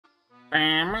All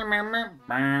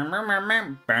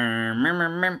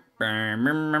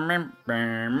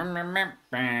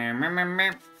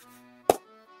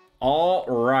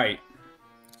right.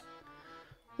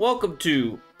 Welcome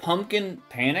to Pumpkin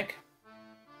Panic.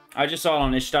 I just saw it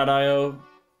on itch.io.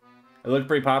 It looked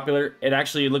pretty popular. It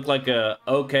actually looked like a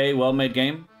okay, well-made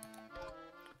game.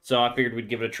 So I figured we'd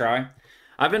give it a try.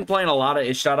 I've been playing a lot of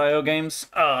itch.io games.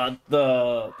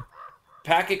 The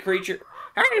Packet Creature.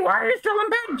 Hey, why are you still in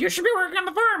bed? You should be working on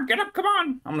the farm. Get up, come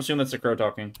on. I'm assuming that's the crow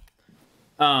talking.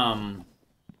 Oh,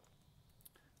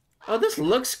 this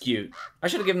looks cute. I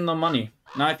should have given them money.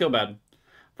 Now I feel bad.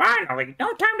 Finally,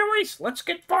 no time to waste. Let's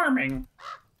get farming.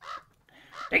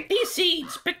 Take these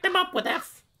seeds. Pick them up with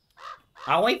F.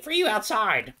 I'll wait for you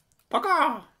outside.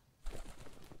 Paka!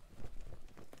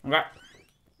 Okay.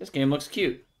 This game looks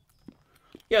cute.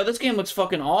 Yeah, this game looks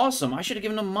fucking awesome. I should have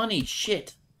given them money.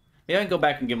 Shit. Maybe I can go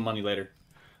back and give them money later.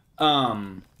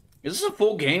 Is this a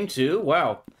full game too?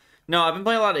 Wow. No, I've been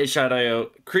playing a lot of itch.io.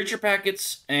 Creature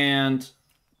packets and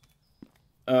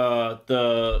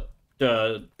the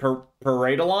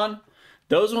Paradolon.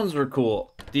 Those ones were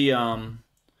cool. The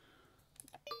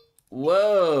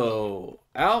whoa,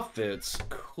 outfits,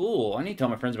 cool. I need to tell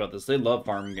my friends about this. They love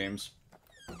farming games.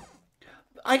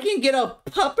 I can get a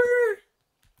pupper.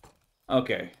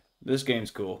 Okay, this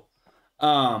game's cool.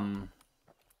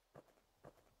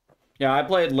 Yeah, I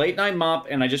played Late Night Mop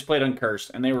and I just played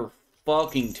Uncursed, and they were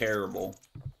fucking terrible.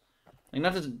 Like,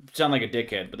 not to sound like a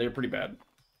dickhead, but they were pretty bad.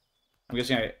 I'm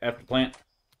guessing I have to plant.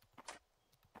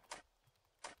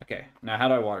 Okay, now how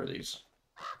do I water these?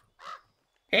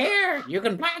 Here, you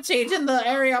can plant seeds in the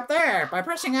area up there by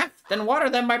pressing F, then water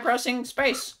them by pressing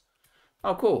space.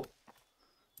 Oh, cool.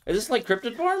 Is this like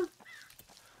Cryptid Farm?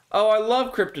 Oh, I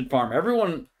love Cryptid Farm.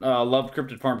 Everyone loved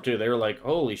Cryptid Farm too. They were like,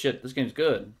 holy shit, this game's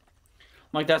good.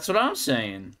 I'm like, that's what I'm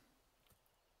saying.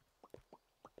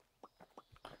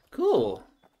 Cool.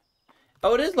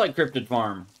 Oh, it is like Cryptid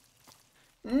Farm.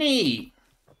 Neat.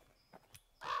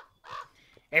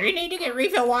 If you need to get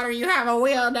refill water, you have a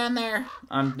wheel down there.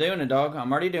 I'm doing it, dog.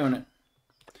 I'm already doing it.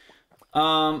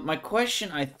 My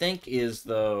question, I think, is,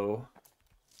 though...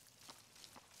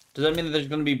 Does that mean that there's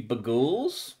going to be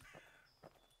bagools?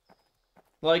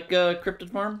 Like, Cryptid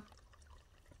Farm?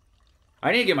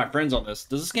 I need to get my friends on this.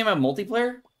 Does this game have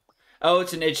multiplayer? Oh,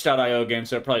 it's an itch.io game,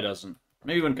 so it probably doesn't.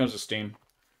 Maybe when it comes to Steam.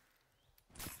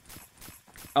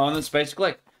 Oh, and then Space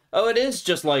Click. Oh, it is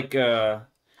just like, You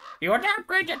want to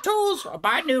upgrade your tools or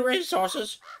buy new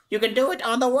resources? You can do it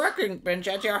on the working bench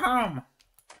at your home.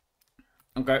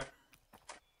 Okay.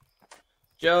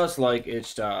 Just like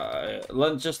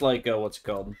itch.io. Just like, what's it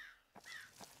called?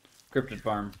 Cryptid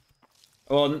Farm.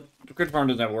 Well, Cryptid Farm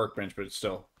doesn't have a workbench, but it's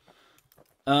still...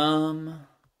 It's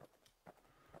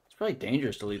probably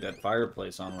dangerous to leave that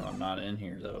fireplace on when I'm not in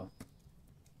here, though.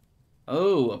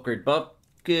 Oh, upgrade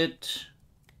bucket.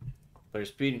 Player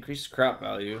speed increases crop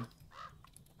value.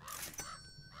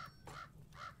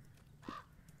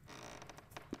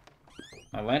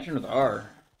 My lantern with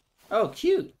R. Oh,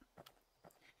 cute.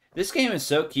 This game is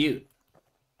so cute.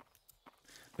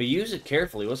 But use it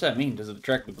carefully. What's that mean? Does it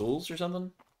attract the ghouls or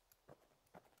something?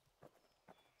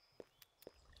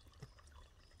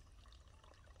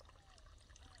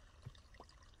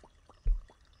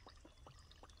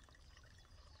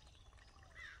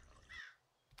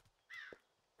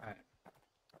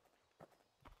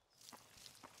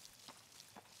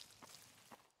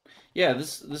 Yeah,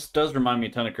 this does remind me a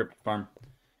ton of Cryptid Farm.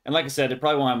 And like I said, it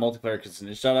probably won't have multiplayer because it's an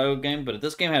itch.io game, but if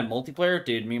this game had multiplayer,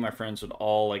 dude, me and my friends would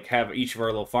all, like, have each of our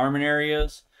little farming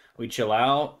areas. We'd chill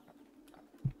out.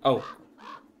 Oh.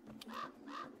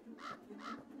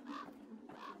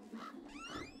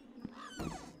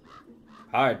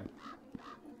 Hide.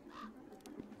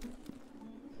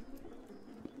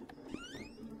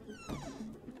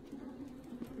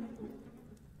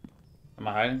 Am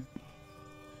I hiding?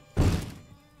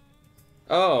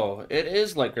 Oh, it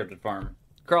is like Cryptid Farm.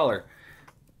 Crawler.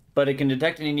 But it can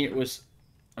detect any near with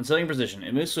unsettling precision.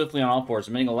 It moves swiftly on all fours,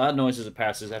 emitting a loud noise as it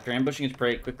passes. After ambushing its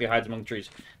prey, it quickly hides among the trees.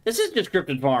 This is just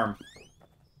Cryptid Farm.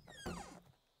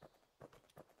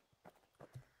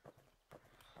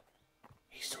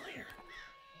 He's still here.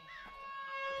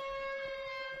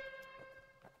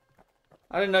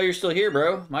 I didn't know you're still here,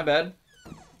 bro. My bad.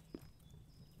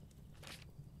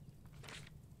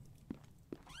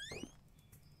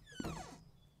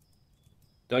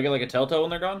 Do I get like a telltale when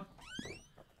they're gone?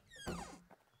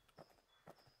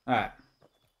 Alright.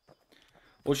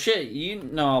 Well, shit, you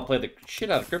know I'll play the shit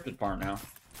out of Cryptid Farm now.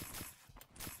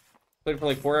 Played for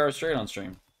like 4 hours straight on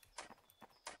stream.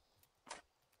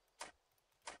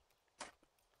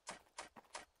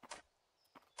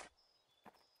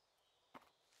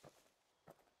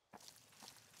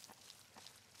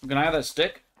 Can I have that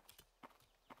stick?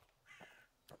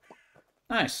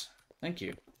 Nice. Thank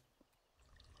you.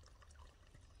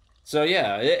 So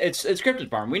yeah, it's Cryptid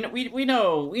Farm. We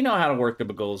know how to work the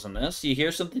goals in this. You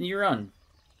hear something, you run.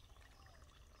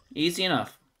 Easy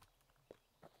enough.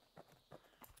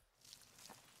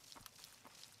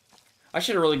 I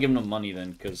should have really given them money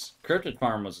then, because Cryptid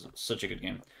Farm was such a good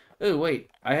game. Oh wait,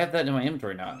 I have that in my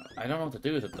inventory now. I don't know what to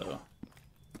do with it though.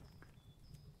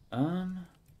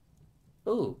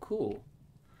 Oh, cool.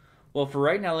 Well, for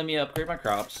right now, let me upgrade my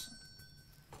crops.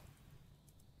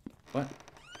 What?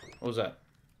 What was that?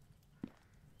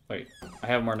 Wait, I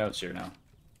have more notes here now.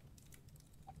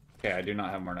 Okay, I do not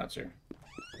have more notes here.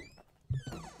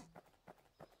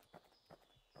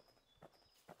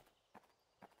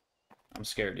 I'm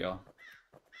scared, y'all.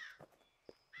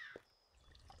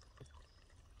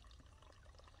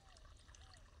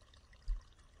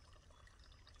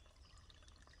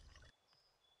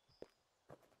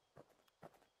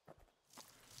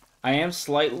 I am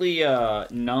slightly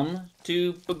numb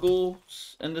to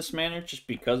Bagools in this manner, just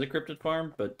because of Cryptid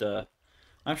Farm, but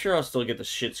I'm sure I'll still get the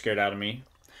shit scared out of me.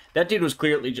 That dude was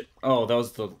clearly oh, that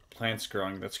was the plants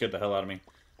growing. That scared the hell out of me.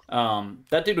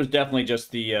 That dude was definitely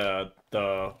just the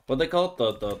what they call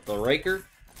it? The raker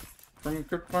from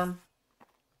Cryptid Farm.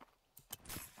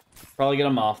 Probably get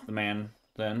him off the man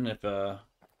then if we're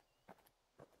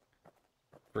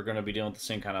gonna be dealing with the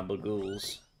same kind of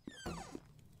Bagools.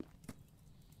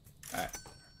 Alright.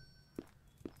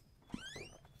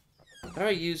 How do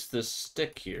I use this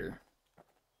stick here?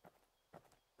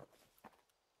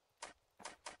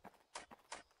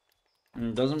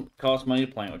 It doesn't cost money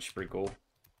to plant, which is pretty cool.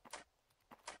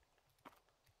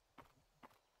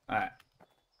 Alright.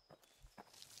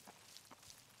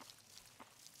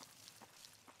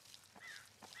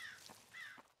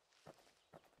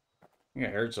 I think I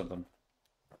heard something.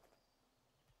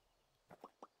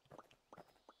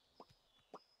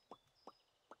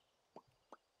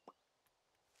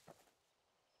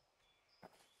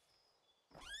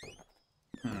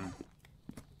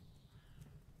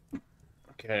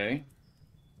 Okay.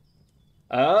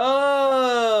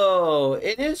 Oh,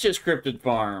 it is just Cryptid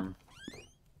Farm.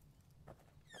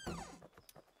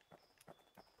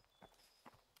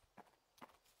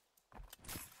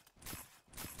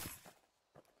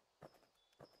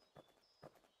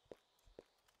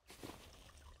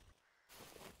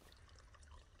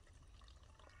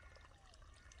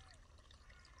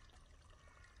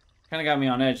 Kind of got me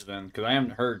on edge then, because I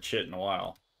haven't heard shit in a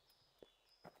while.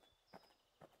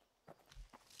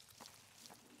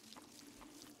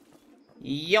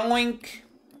 Yoink!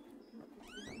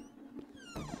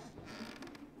 I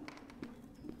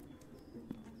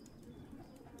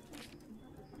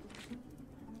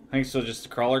think so, just the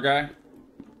crawler guy.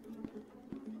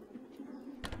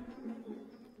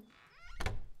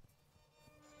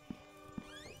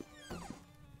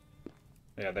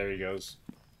 Yeah, there he goes.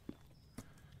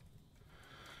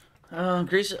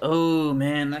 Grease. Oh,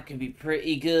 man, that could be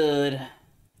pretty good.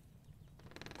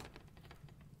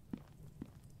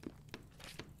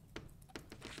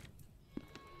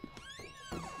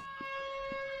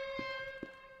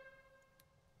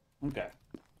 Okay.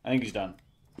 I think he's done.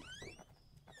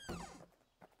 I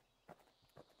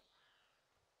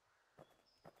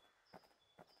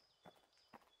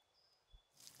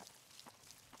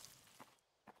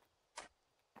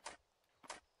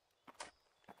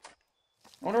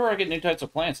wonder where I get new types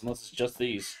of plants, unless it's just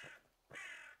these.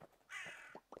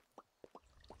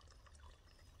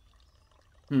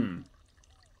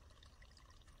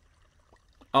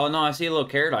 Oh, no, I see a little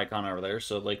carrot icon over there,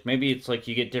 so, like, maybe it's like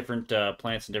you get different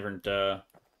plants and different,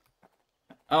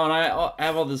 Oh, and I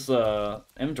have all this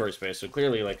inventory space, so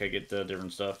clearly, like, I get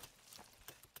different stuff.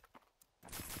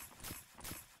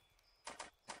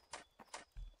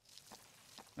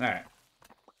 Alright.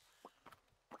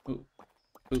 Boop,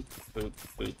 boop, boop,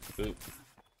 boop, boop.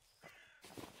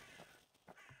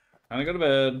 Time to go to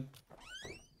bed.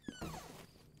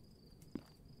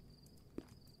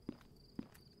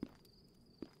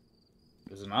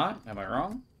 Is it not? Am I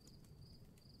wrong?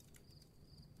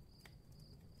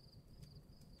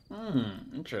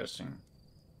 Interesting.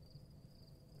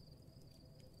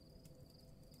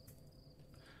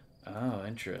 Oh,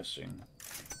 interesting.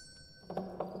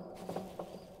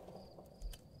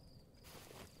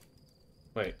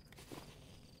 Wait.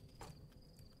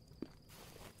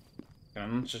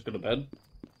 Can I just go to bed?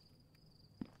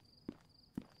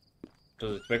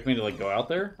 Does it expect me to, like, go out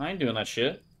there? I ain't doing that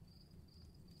shit.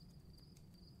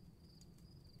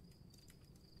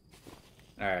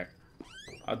 Alright.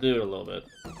 I'll do it a little bit.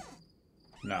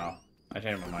 No. I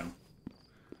changed my mind.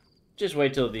 Just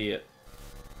wait till the...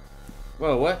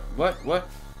 Whoa, what? What? What?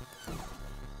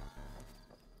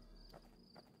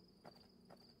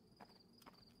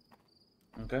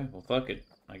 Okay, well, fuck it,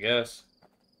 I guess.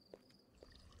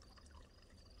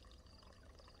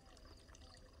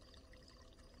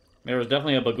 There was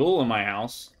definitely a Bagul in my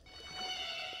house.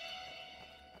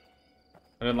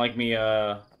 I didn't like me,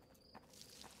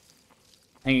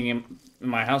 hanging in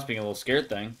my house being a little scared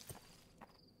thing.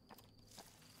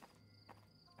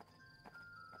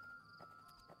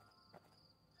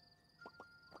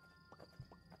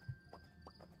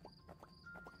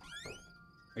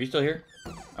 Are you still here?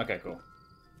 Okay, cool.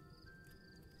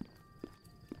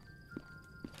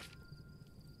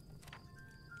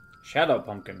 Shadow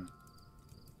Pumpkin.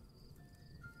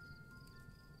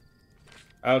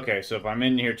 Okay, so if I'm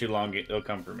in here too long, it'll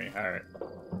come for me. Alright.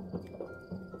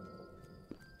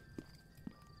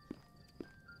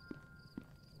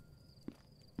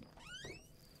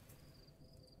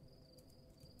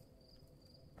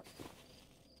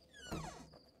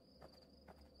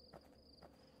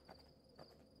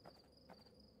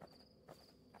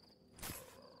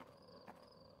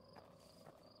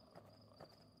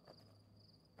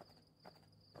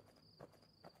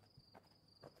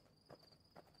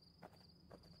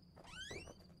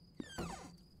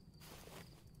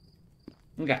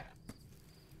 Okay.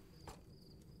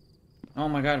 Oh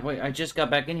my god, wait, I just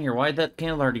got back in here. Why'd that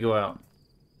candle already go out?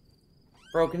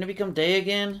 Bro, can it become day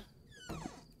again?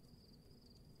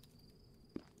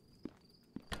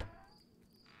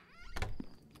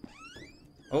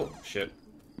 Oh, shit.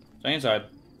 Stay inside.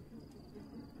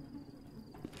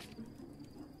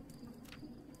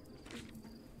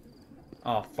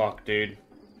 Oh, fuck, dude.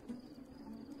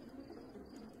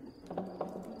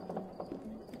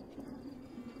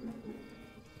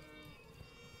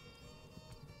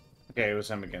 Okay, it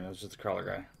was him again. It was just the crawler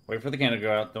guy. Wait for the candle to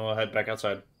go out, then we'll head back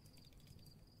outside.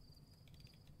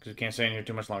 Because we can't stay in here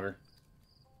too much longer.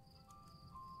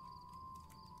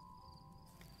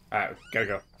 Alright, gotta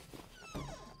go.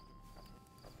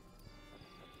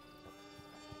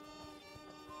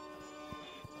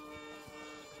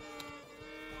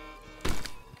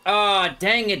 Aw, oh,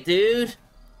 dang it, dude!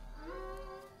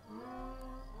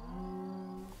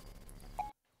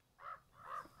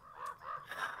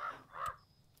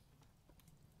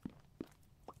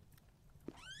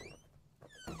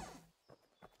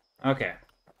 Okay.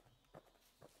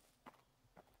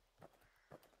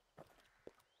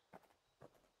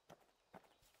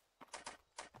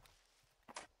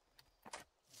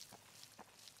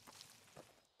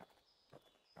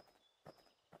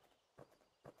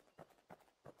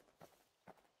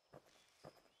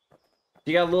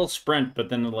 You got a little sprint, but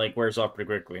then it, like, wears off pretty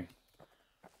quickly.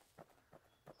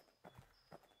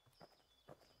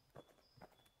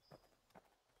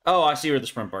 Oh, I see where the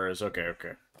sprint bar is. Okay,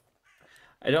 okay.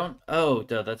 I don't... Oh,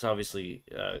 duh, that's obviously,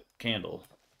 candle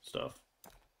stuff.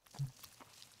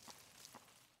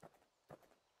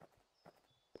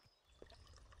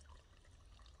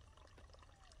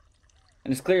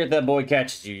 And it's clear if that boy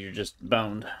catches you, you're just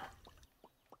boned.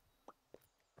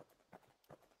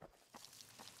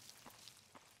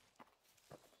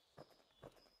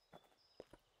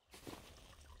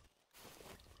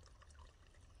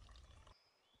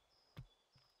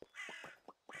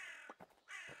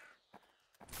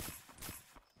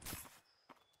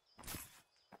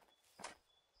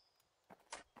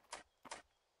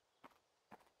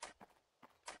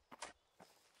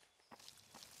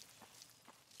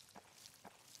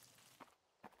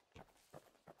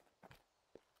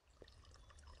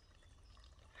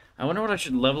 I wonder what I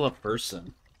should level up first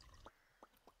then.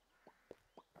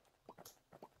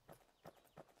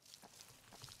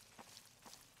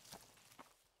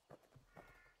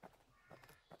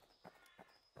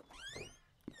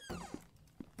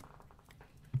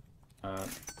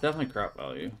 Definitely crop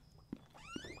value.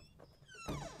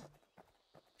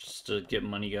 Just to get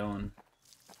money going.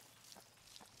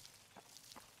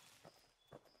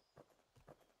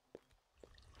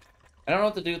 I don't know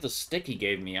what to do with the stick he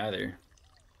gave me either.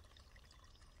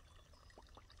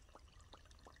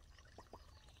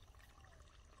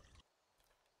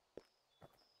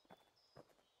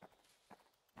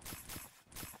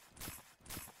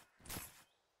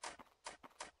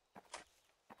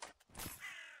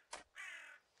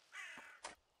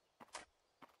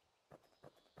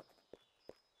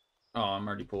 Oh, I'm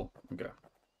already full. Okay.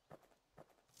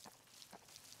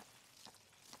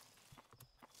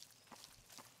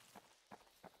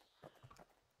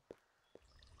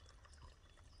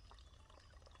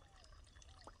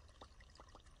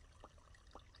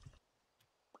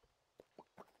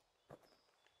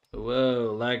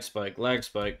 Whoa, lag spike, lag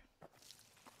spike.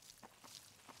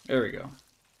 There we go.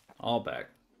 All back.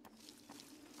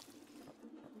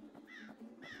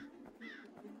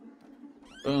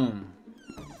 Boom.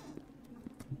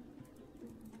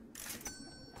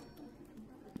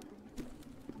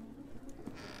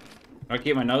 I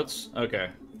keep my notes? Okay.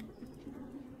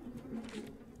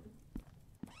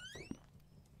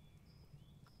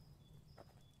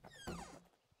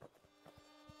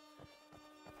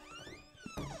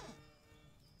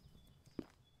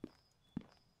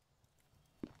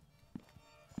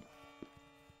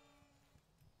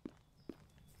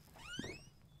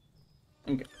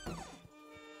 Okay.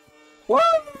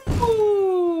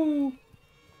 Woo!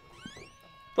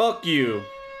 Fuck you.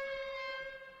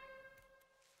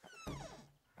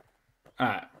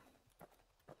 Alright.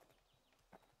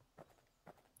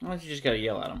 Why don't you just gotta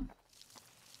yell at them?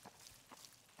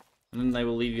 And then they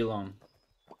will leave you alone.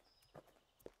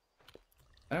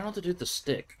 I don't know what to do with the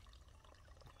stick.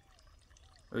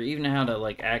 Or even how to,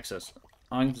 like, access it.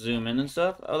 I can zoom in and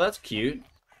stuff. Oh, that's cute.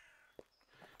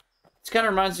 This kind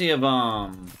of reminds me of, I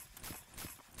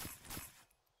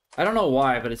don't know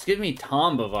why, but it's giving me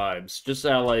Tomba vibes. Just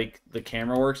how, like, the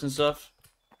camera works and stuff.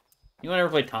 You want to ever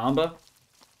play Tomba?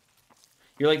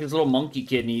 You're like this little monkey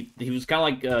kid, and he was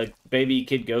kind of like baby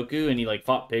Kid Goku, and he, like,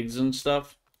 fought pigs and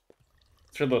stuff.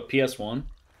 It's for the PS1.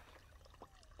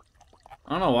 I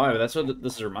don't know why, but that's what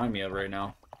this is reminding me of right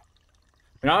now. I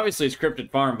mean, obviously it's Cryptid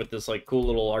Farm with this, like, cool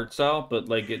little art style, but,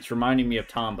 like, it's reminding me of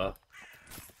Tomba.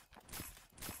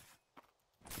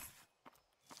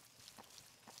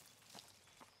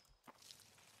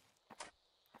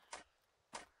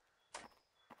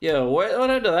 Yo, what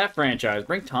happened to that franchise?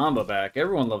 Bring Tomba back.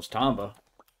 Everyone loves Tomba.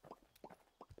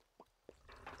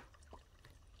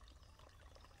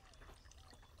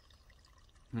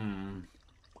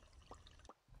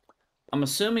 I'm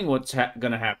assuming what's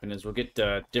gonna happen is we'll get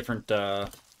different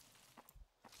plants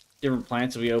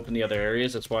if we open the other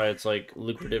areas. That's why it's, like,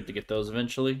 lucrative to get those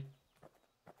eventually.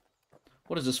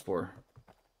 What is this for?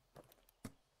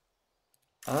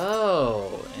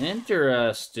 Oh,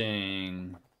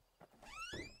 interesting.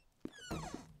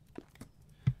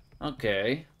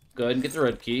 Okay, go ahead and get the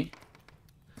red key.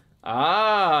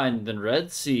 Ah, and then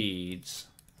red seeds.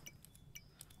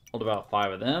 Hold about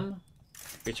 5 of them.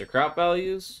 Get your crop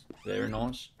values. Very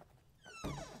nice.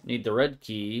 Need the red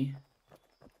key.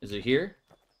 Is it here?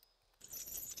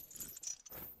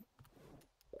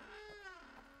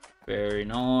 Very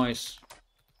nice.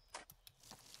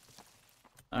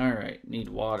 Alright, need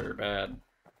water bad.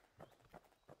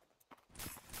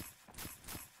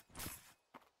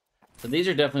 So these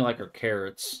are definitely like our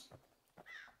carrots.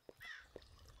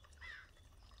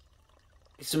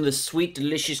 Get some of the sweet,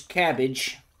 delicious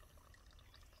cabbage.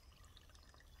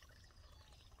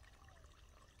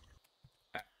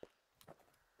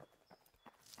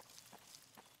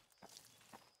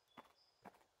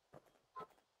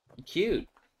 Cute.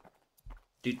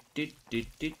 Doot, doot, doot,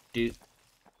 doot, doot.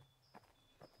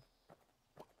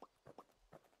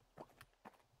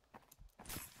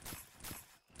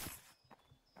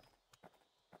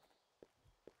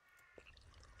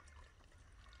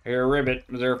 Here, Ribbit.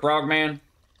 Is there a frog man?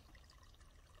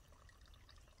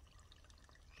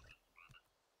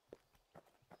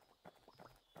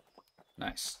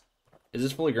 Nice. Is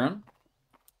this fully grown?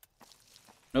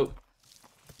 Nope.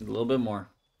 A little bit more.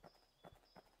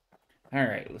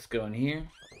 Alright, let's go in here.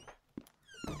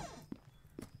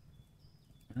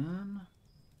 Could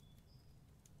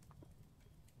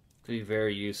be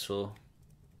very useful.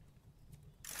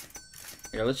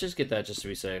 Here, let's just get that just to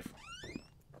be safe.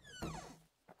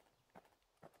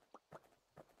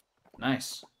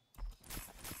 Nice.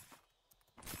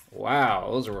 Wow,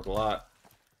 those are worth a lot.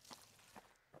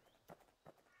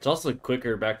 It's also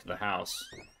quicker back to the house.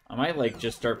 I might, like,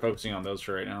 just start focusing on those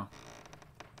for right now.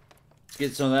 Let's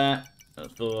get some of that.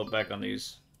 Let's fill up back on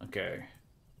these. Okay.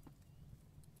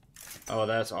 Oh,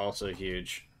 that's also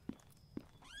huge.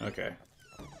 Okay.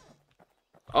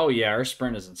 Oh, yeah, our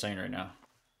sprint is insane right now.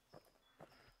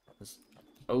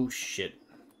 Oh, shit.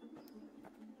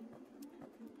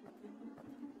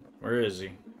 Where is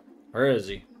he? Where is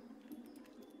he?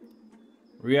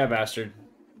 Where you at, bastard?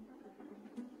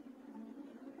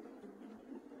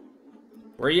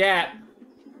 Where you at?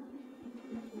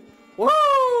 Woo!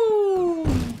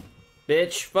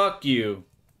 Bitch, fuck you.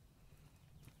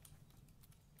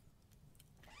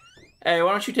 Hey,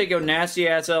 why don't you take your nasty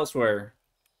ass elsewhere?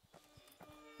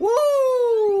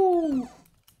 Woo!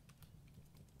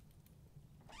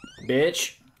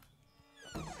 Bitch.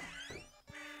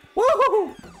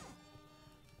 Woo!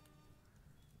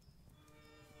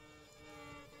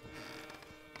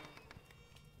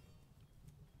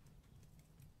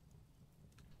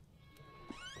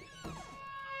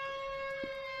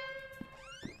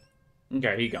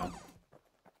 Okay, he gone.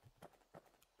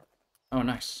 Oh,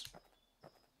 nice.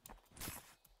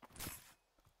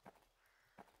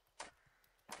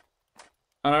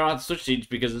 I don't have to switch seeds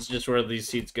because it's just where these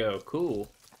seeds go. Cool.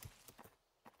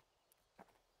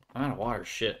 I'm out of water.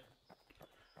 Shit.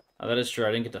 Oh, that is true.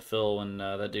 I didn't get to fill when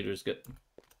that dude was good.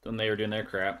 When they were doing their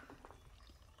crap.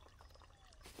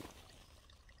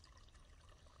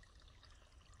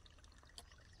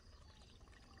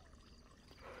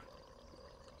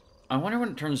 I wonder when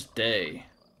it turns day.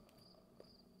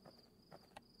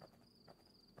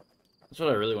 That's what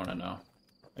I really want to know.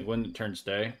 Like when it turns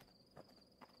day.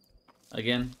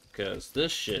 Again, because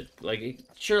this shit, like, it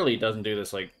surely doesn't do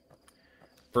this, like,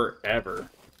 forever.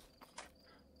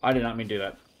 I did not mean to do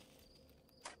that.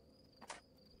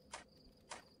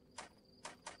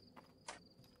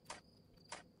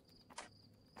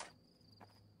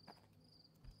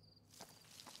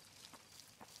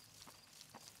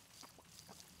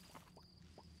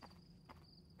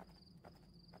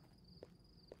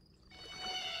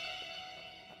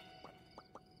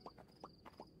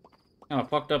 Kinda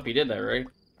fucked up he did that, right?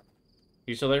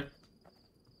 You still there?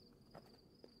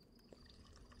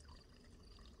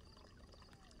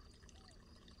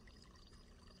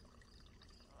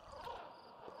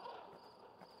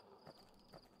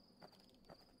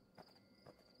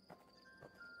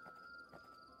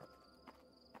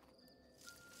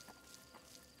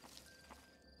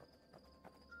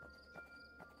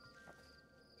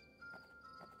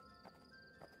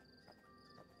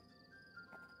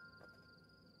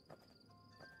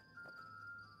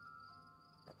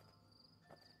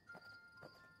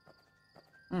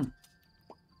 Hmm.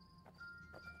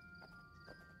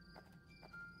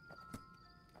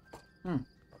 Hmm.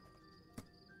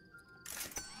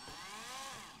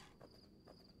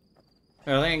 I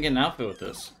think I can get an outfit with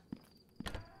this.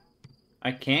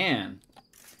 I can.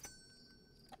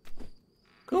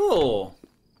 Cool.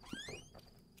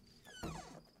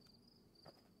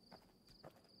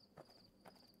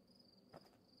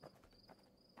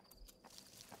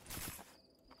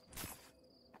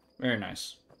 Very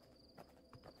nice.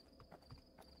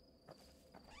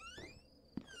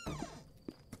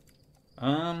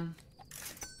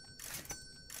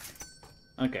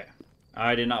 Okay.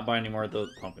 I did not buy any more of the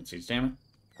pumpkin seeds, damn it.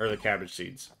 Or the cabbage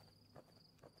seeds.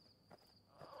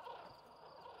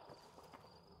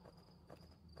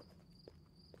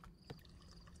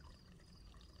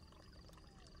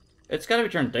 It's gotta be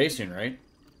turned day soon, right?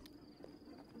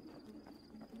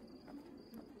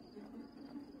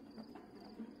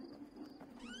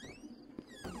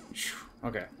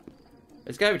 Okay.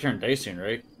 It's gotta be turned day soon,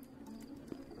 right?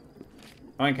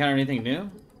 Do I encounter anything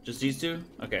new? Just these two?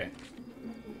 Okay.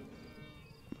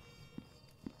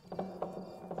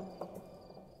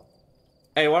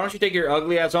 Hey, why don't you take your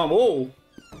ugly ass home? Oh!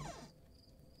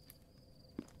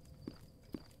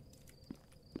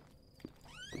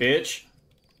 Bitch.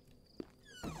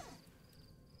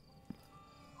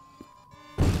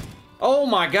 Oh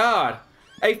my god!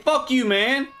 Hey, fuck you,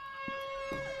 man!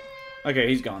 Okay,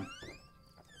 he's gone.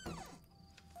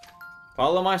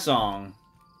 Follow my song.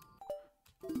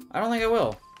 I don't think I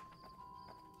will.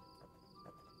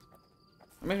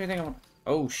 It makes me think I'm...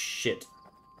 Oh, shit.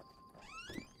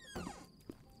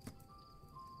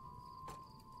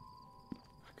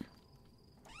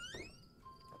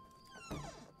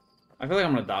 I feel like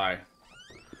I'm gonna die.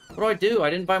 What do?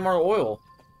 I didn't buy more oil.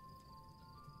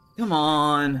 Come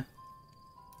on.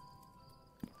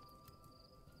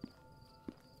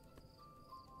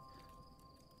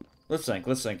 Let's sink,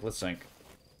 let's sink, let's sink.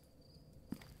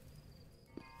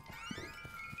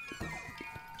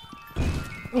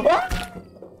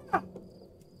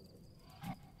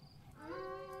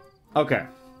 Okay.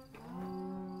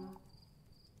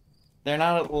 They're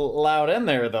not allowed in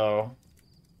there, though.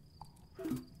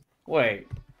 Wait.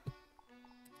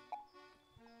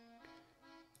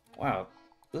 Wow.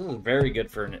 This is very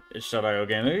good for an itch.io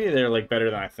game. Maybe they're, like, better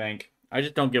than I think. I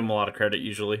just don't give them a lot of credit,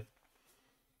 usually.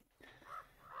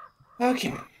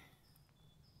 Okay.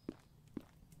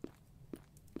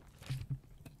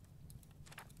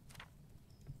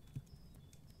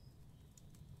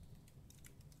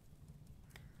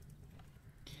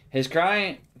 His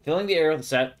cry, filling the air with a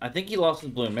set. I think he lost his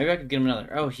balloon. Maybe I could get him another.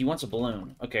 Oh, he wants a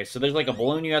balloon. Okay, so there's like a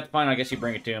balloon you have to find. I guess you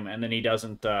bring it to him, and then he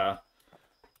doesn't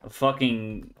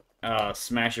fucking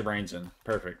smash your brains in.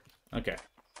 Perfect. Okay.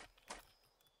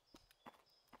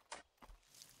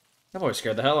 That boy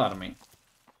scared the hell out of me.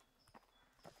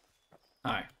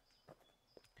 Hi.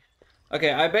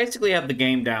 Okay, I basically have the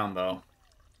game down, though.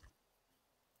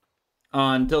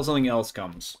 Until something else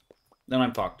comes. Then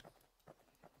I'm fucked.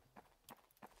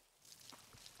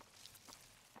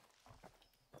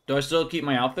 Do I still keep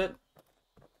my outfit?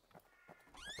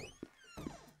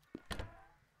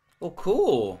 Oh,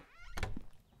 cool.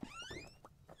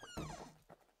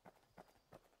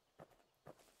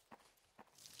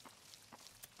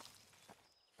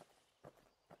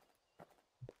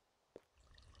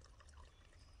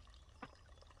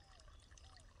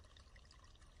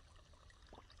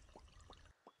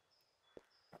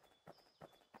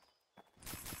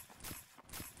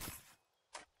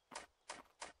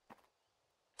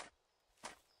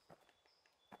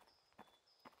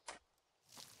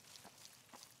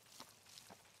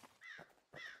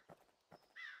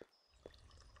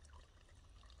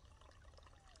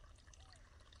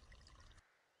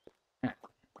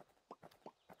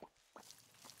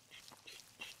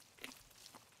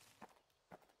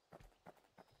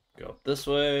 this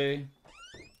way.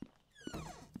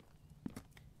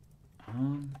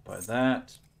 Buy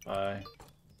that. Buy.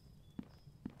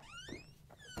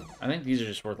 I think these are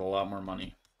just worth a lot more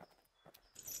money.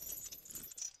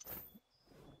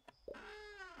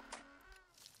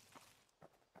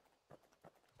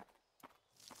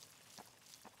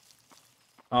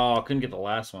 Oh, I couldn't get the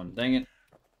last one. Dang it.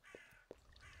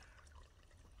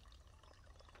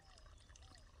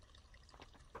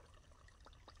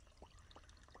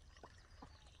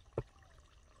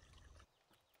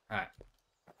 Alright.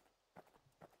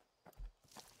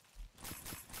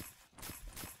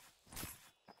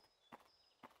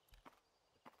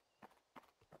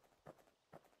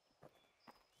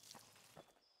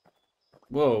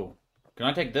 Whoa. Can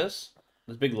I take this?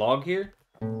 This big log here?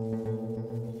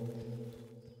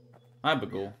 Hi,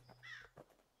 Bagul.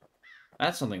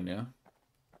 That's something new.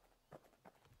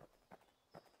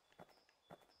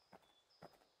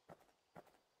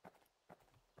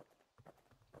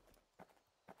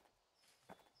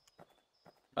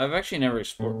 I've actually never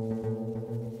explored.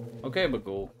 Okay,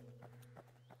 Bagul.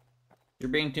 You're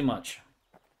being too much.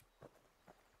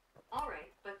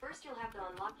 Alright, but first you'll have to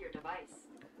unlock your device.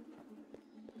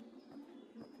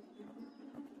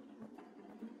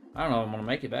 I don't know if I'm gonna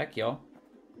make it back, y'all.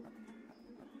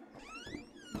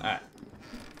 Alright.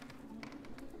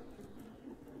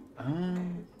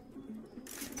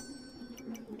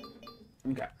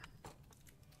 Okay.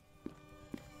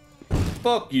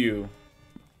 Fuck you.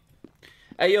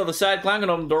 Hey, yo, the side clanging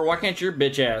on the door. Why can't your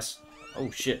bitch ass?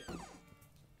 Oh, shit.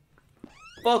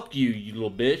 Fuck you, you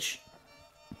little bitch.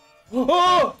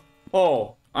 Oh!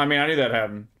 Oh. I mean, I knew that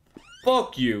happened.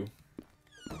 Fuck you.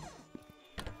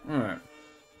 Alright.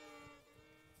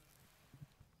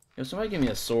 Yo, somebody give me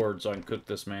a sword so I can cook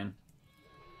this man.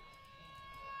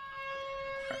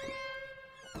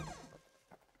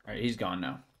 Alright, he's gone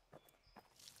now.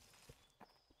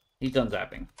 He's done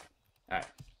zapping. Alright.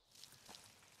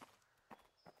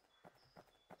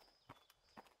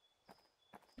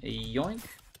 Yoink.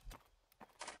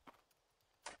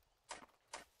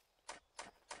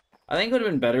 I think it would have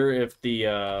been better if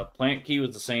the plant key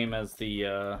was the same as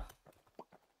the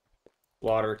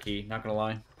water key, not gonna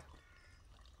lie.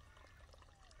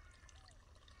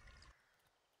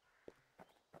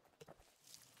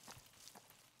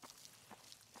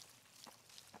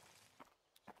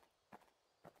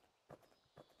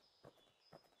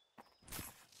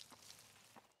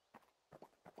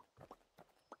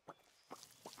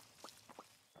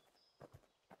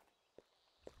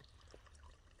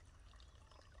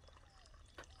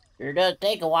 It does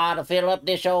take a while to fill up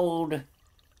this old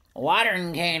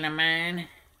watering can of mine.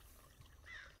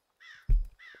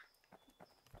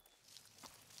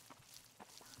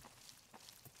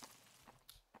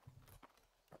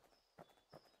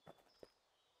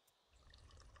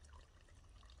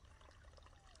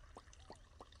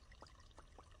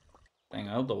 Dang,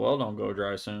 I hope the well don't go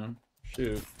dry soon.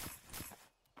 Shoot.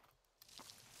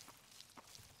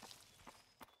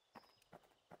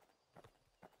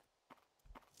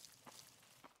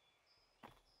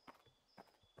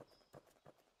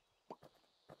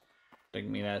 Take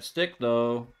me that stick,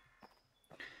 though.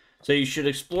 So you should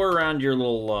explore around your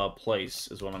little place,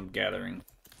 is what I'm gathering.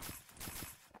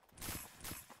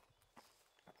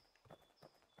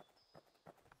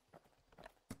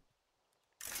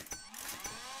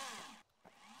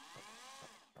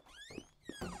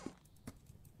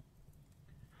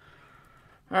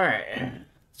 Alright.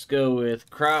 Let's go with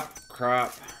crop.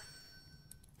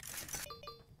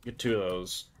 Get 2 of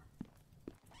those.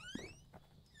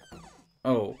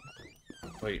 Oh.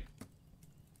 Wait.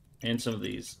 And some of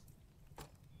these.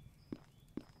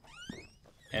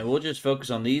 And we'll just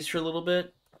focus on these for a little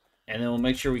bit. And then we'll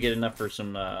make sure we get enough for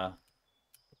some,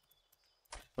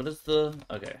 What is the...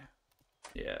 Okay.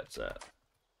 Yeah, it's that.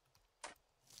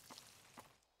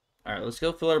 Alright, let's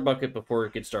go fill our bucket before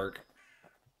it gets dark.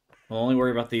 We'll only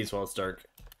worry about these while it's dark.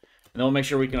 And then we'll make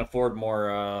sure we can afford more,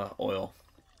 oil.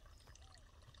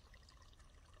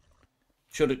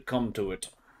 Should it come to it.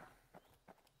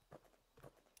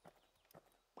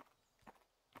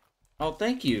 Oh,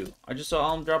 thank you. I just saw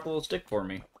Alan drop a little stick for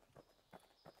me.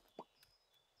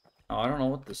 Oh, I don't know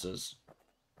what this is.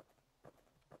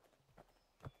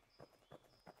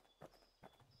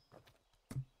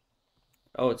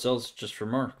 Oh, it sells just for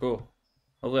more. Cool.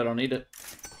 Hopefully I don't need it.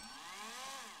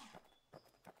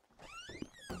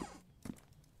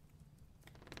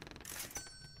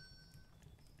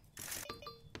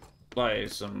 Buy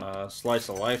some slice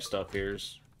of life stuff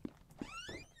here's.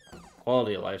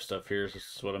 Quality of life stuff here.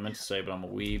 This is what I meant to say, but I'm a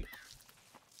weeb.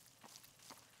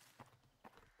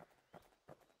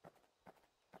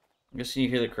 I guess you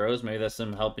hear the crows. Maybe that's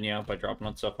them helping you out by dropping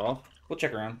that stuff off. We'll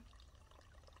check around.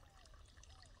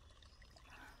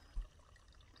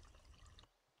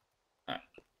 Alright.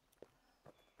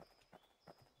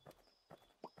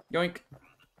 Yoink.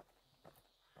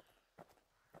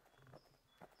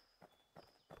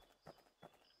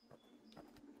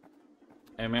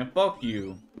 Hey man, fuck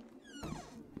you.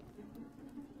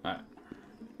 Alright.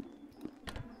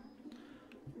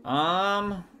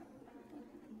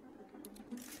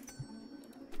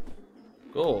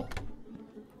 Cool.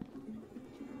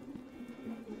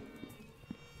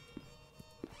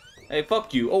 Hey,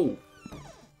 fuck you. Oh.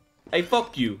 Hey,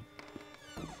 fuck you.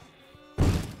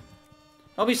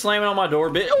 I'll be slamming on my door,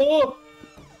 bitch. Oh!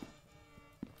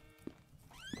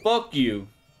 Fuck you.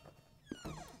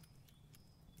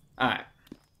 Alright.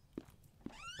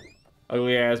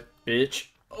 Ugly ass bitch.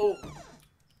 Oh.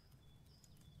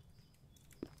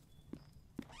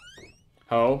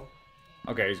 Ho.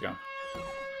 Okay, he's gone.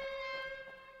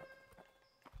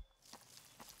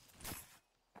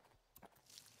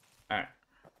 Alright.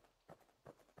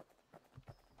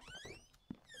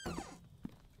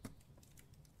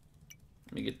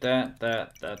 Let me get that.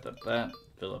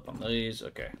 Fill up on these.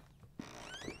 Okay.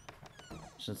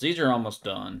 Since these are almost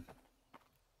done.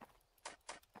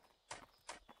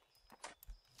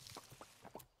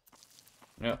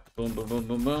 Yep. Boom, boom, boom,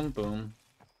 boom, boom, boom.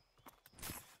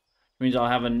 Means I'll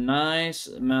have a nice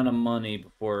amount of money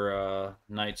before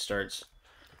night starts.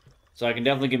 So I can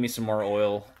definitely give me some more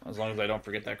oil, as long as I don't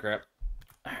forget that crap.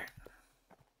 Alright.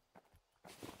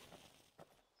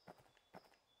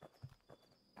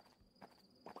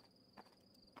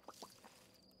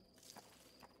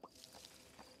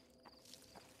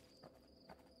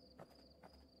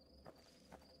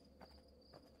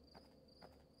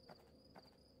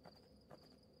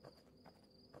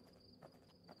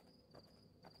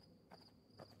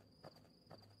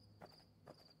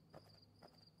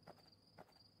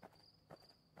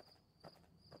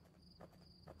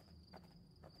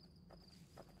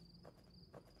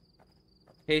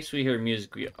 In case we hear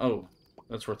music, oh,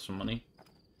 that's worth some money.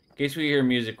 In case we hear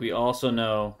music, we also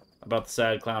know about the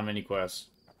Sad Clown mini quest.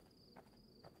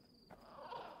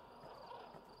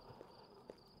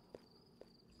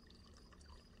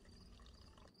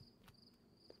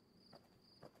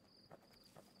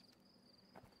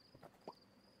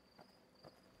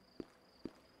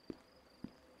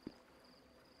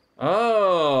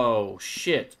 Oh,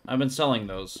 shit. I've been selling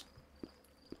those.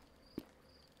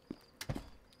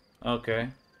 Okay.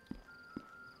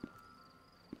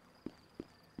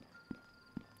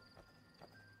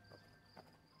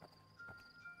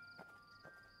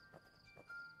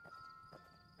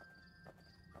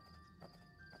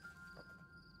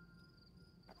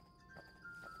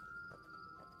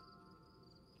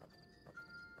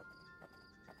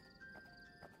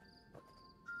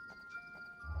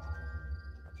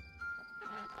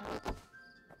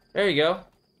 There you go.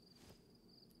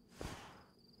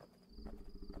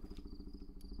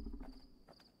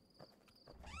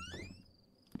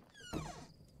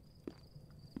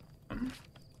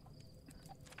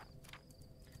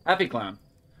 Happy Clown.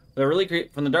 They're really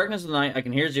creep. From the darkness of the night, I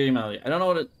can hear his eerie melody. I don't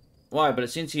know why, but it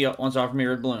seems he wants to offer me a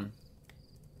red balloon.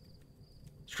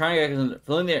 He's trying to get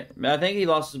filling the air. I think he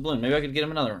lost his balloon. Maybe I could get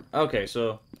him another one. Okay,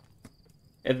 so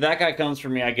if that guy comes for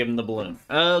me, I give him the balloon.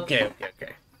 Okay.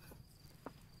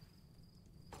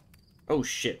 Oh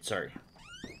shit! Sorry.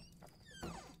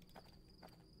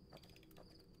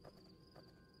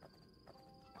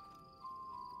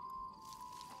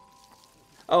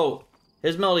 Oh,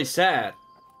 his melody's sad.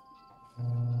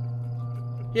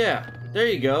 Yeah, there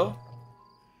you go.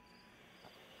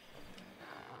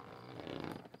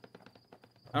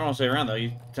 I don't want to stay around though.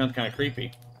 You sound kind of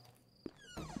creepy.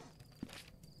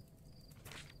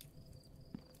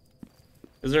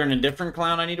 Is there an indifferent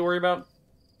clown I need to worry about?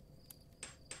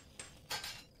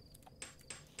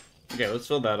 Okay, let's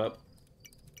fill that up.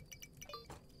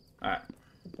 Alright.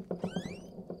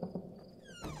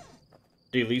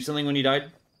 Did he leave something when he died?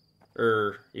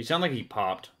 Or, he sounded like he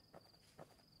popped.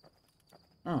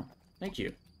 Oh, thank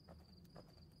you.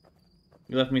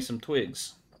 You left me some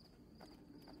twigs.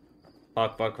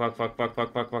 Fuck.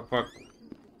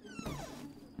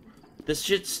 This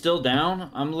shit's still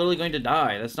down? I'm literally going to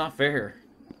die. That's not fair.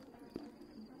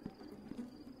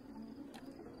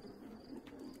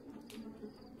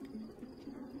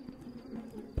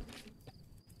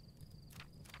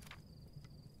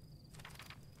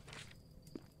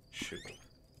 Shoot.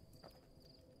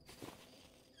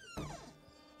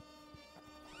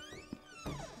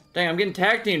 Dang, I'm getting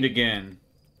tag teamed again.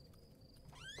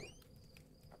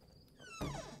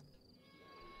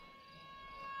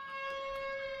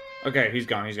 Okay, he's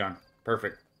gone. He's gone.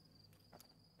 Perfect.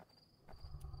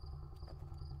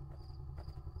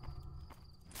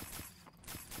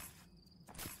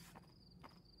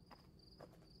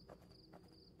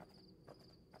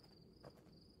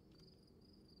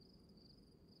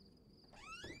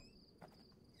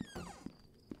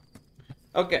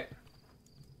 Okay.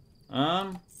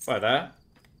 By that.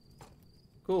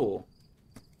 Cool.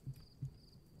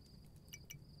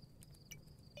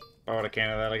 Buy what I can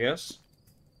of that, I guess.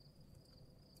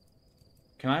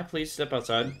 Can I please step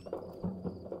outside?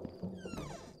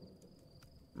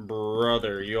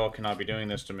 Brother, you all cannot be doing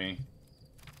this to me.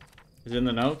 Is it in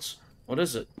the notes? What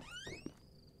is it?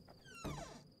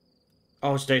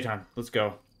 Oh, it's daytime. Let's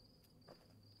go.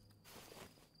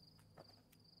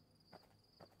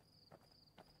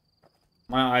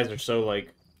 My eyes are so,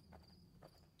 like,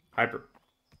 hyper.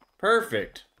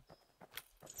 Perfect.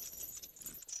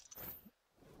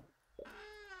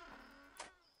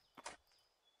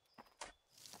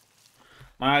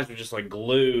 My eyes were just, like,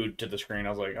 glued to the screen. I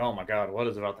was like, oh my god, what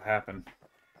is about to happen?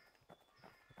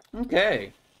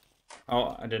 Okay.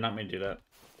 Oh, I did not mean to do that.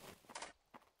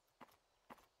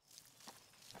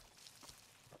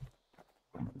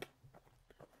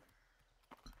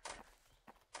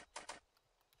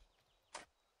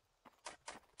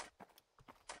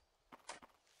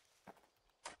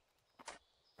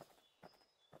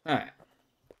 Alright.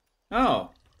 Oh.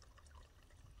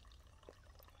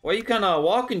 Why are you kind of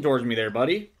walking towards me there,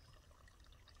 buddy?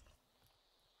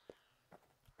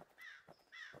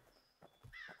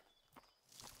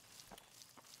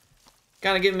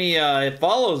 Kind of give me, it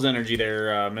follows energy there,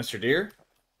 Mr. Deer.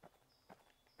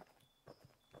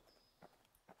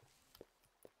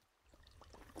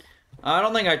 I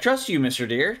don't think I trust you, Mr.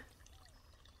 Deer.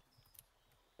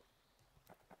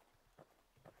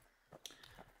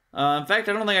 In fact,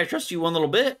 I don't think I trust you one little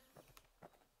bit.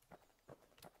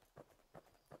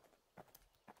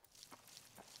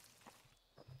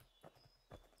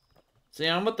 See,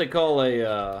 I'm what they call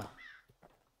a,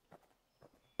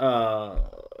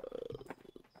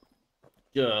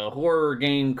 horror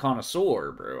game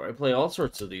connoisseur, bro. I play all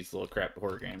sorts of these little crap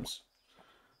horror games.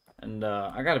 And,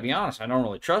 I gotta be honest, I don't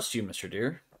really trust you, Mr.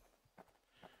 Deer.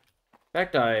 In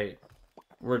fact, I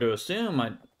were to assume,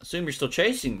 I'd assume you're still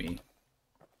chasing me.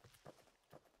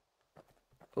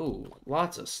 Ooh,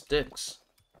 lots of sticks.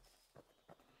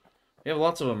 We have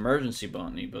lots of emergency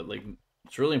bunny, but, like,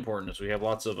 it's really important is we have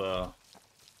lots of,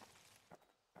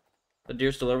 the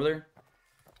deer still over there?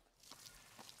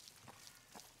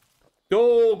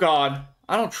 Oh, God.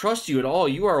 I don't trust you at all.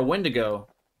 You are a Wendigo.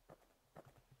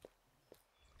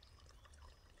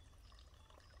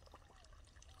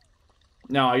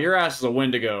 No, your ass is a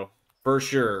Wendigo. For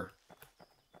sure.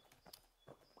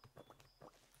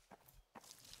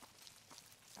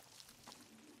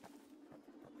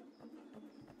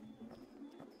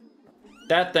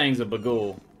 That thing's a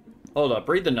bagul. Hold up.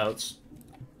 Read the notes.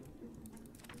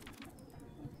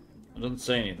 It doesn't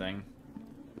say anything.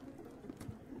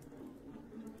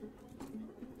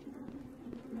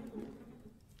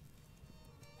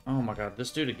 Oh my god,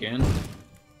 this dude again?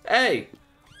 Hey!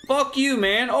 Fuck you,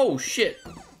 man! Oh, shit!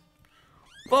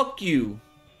 Fuck you!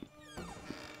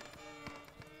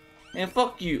 And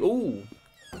fuck you! Ooh!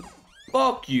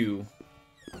 Fuck you!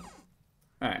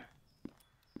 Alright.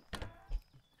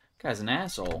 Guy's an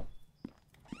asshole.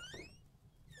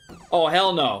 Oh,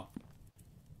 hell no!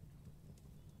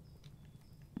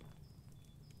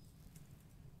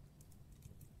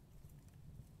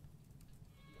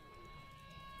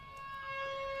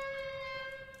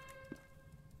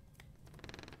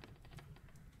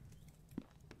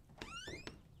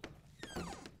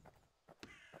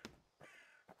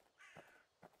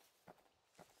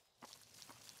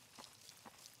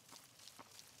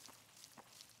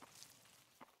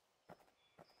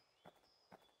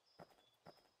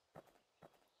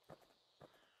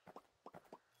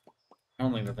 I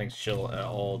don't think that thing's chill at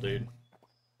all, dude.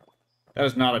 That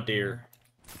is not a deer.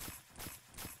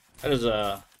 That is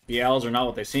a... The owls are not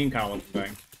what they seem kind of looking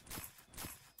thing.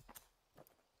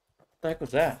 What the heck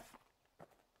was that?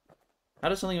 How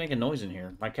does something make a noise in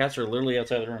here? My cats are literally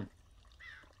outside the room.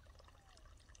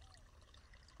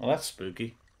 Well, that's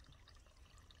spooky.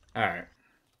 Alright.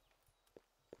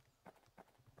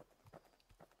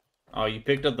 Oh, you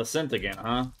picked up the scent again,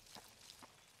 huh?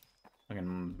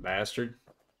 Fucking bastard.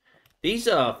 These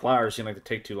flowers seem like they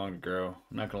take too long to grow.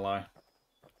 I'm not gonna lie.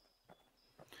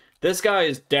 This guy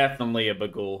is definitely a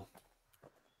bagul.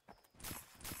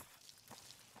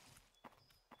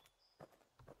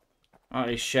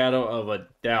 A shadow of a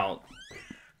doubt.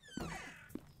 Go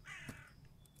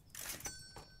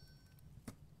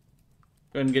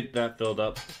ahead and get that filled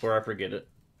up before I forget it.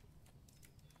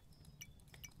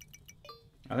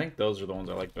 I think those are the ones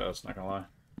I like best, not gonna lie.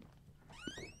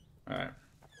 Alright.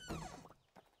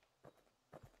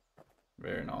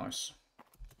 Very nice.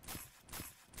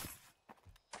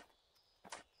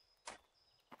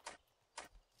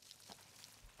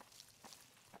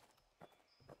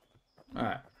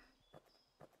 Alright.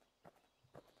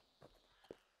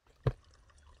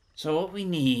 So what we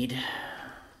need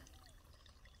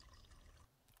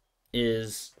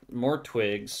is more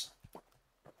twigs.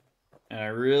 And I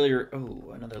really...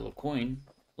 Oh, another little coin.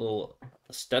 A little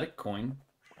aesthetic coin.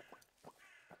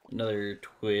 Another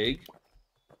twig. Is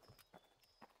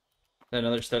that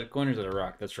another aesthetic coin or is that a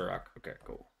rock? That's a rock. Okay,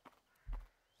 cool.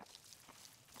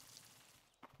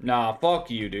 Nah,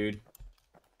 fuck you, dude.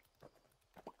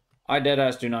 I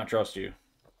deadass do not trust you.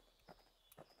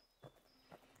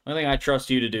 The only thing I trust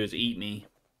you to do is eat me.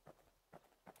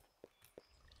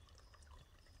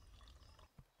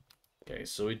 Okay,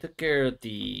 so we took care of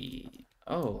the...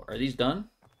 Oh, are these done?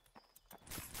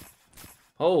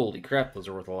 Holy crap, those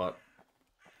are worth a lot.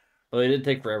 Well, they did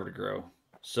take forever to grow.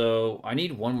 So, I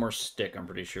need one more stick, I'm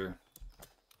pretty sure.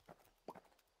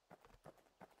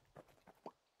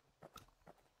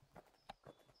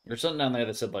 There's something down there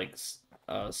that said, like,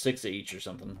 6 each or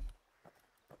something.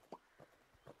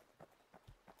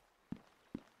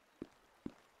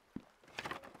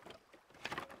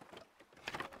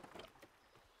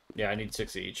 Yeah, I need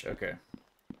 6 each. Okay.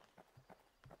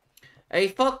 Hey,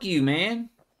 fuck you, man!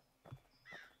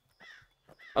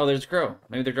 Oh, there's a crow.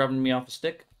 Maybe they're dropping me off a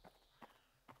stick?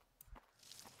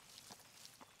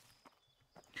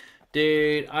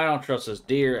 Dude, I don't trust this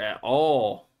deer at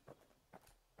all.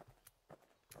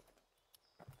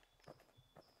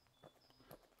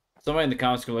 Somebody in the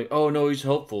comments can be like, oh no, he's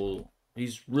helpful.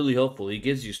 He's really helpful. He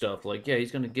gives you stuff. Like, yeah,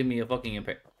 he's gonna give me a fucking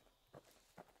impact.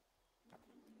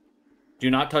 Do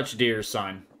not touch deer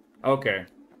sign. Okay.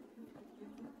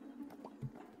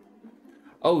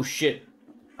 Oh shit.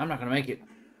 I'm not gonna make it.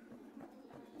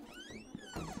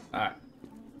 Alright.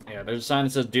 Yeah, there's a sign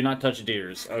that says do not touch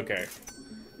deers. Okay.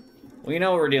 Well, you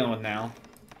know what we're dealing with now.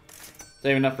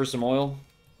 Save enough for some oil.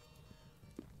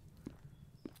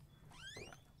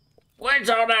 What's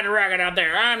all that racket out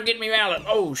there? I'm getting me mallet.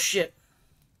 Oh, shit.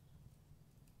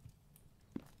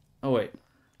 Oh, wait.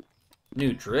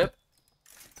 New drip?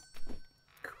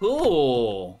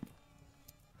 Cool.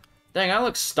 Dang, I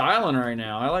look styling right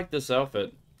now. I like this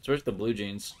outfit. Especially the blue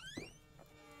jeans.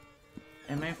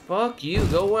 Hey, man, fuck you.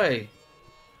 Go away.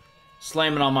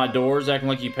 Slamming on my doors, acting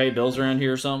like you pay bills around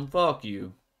here or something. Fuck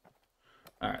you.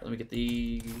 Alright, let me get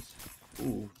these.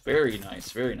 Ooh, very nice.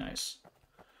 Very nice.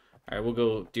 Alright, we'll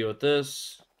go deal with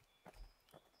this.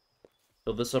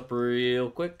 Fill this up real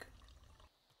quick.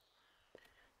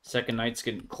 Second night's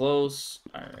getting close.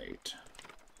 Alright.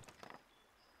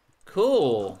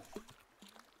 Cool.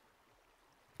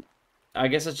 I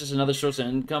guess that's just another source of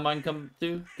income I can come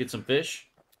through. Get some fish.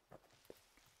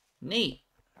 Neat.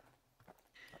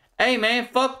 Hey, man,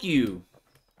 fuck you.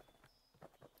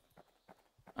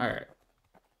 Alright.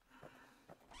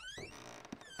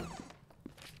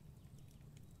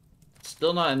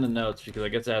 Still not in the notes because I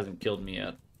guess it hasn't killed me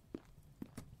yet.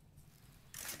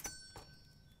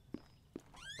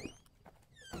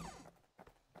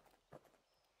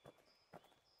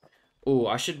 Ooh,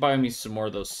 I should buy me some more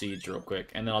of those seeds real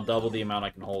quick, and then I'll double the amount I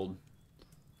can hold.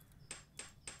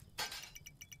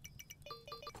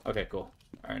 Okay, cool.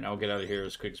 Alright, now we'll get out of here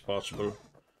as quick as possible.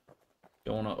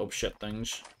 Don't want to upset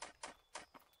things.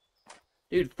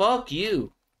 Dude, fuck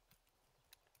you!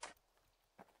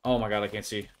 Oh my god, I can't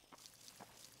see.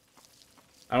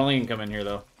 I don't think you can come in here,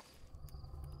 though.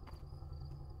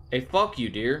 Hey, fuck you,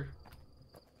 dear.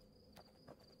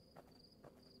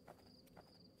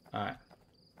 Alright.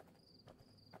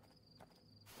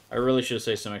 I really should have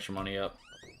saved some extra money up.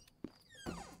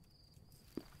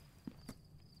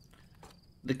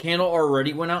 The candle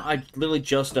already went out? I literally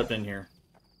just stepped in here.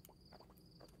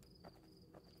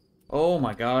 Oh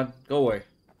my god. Go away.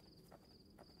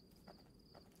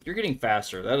 You're getting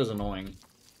faster. That is annoying.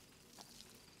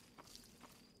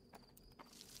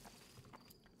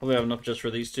 Hopefully I have enough just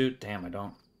for these two. Damn, I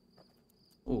don't.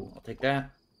 Ooh, I'll take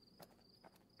that.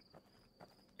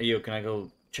 Hey, yo, can I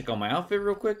go check on my outfit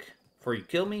real quick? Before you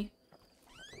kill me?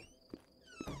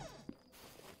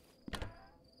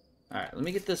 Alright, let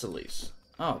me get this at least.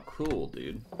 Oh, cool,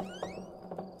 dude.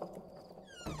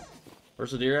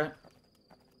 Where's the deer at?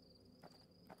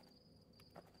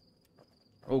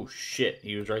 Oh, shit.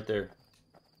 He was right there.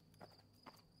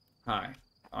 Hi.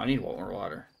 Oh, I need more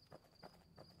water.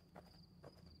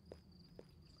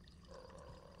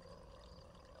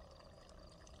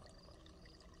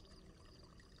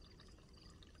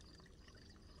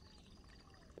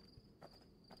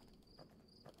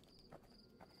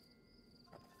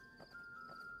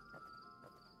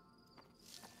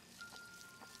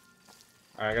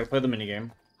 Alright, I gotta play the minigame.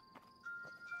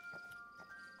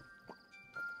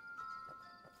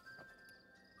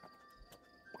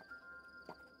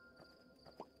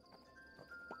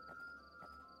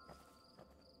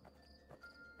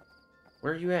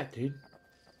 Where are you at, dude?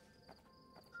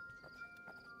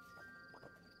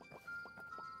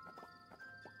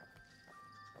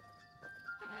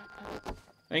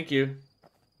 Thank you.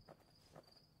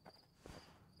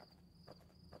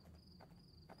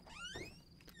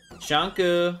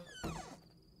 Shanku.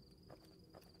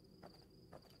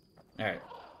 Alright.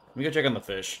 Let me go check on the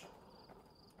fish.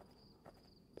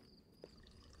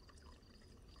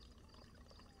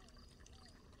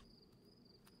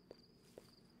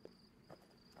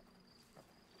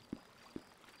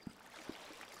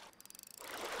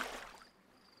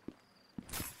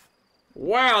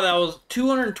 Wow, that was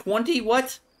 220?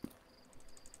 What?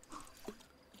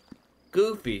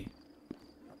 Goofy.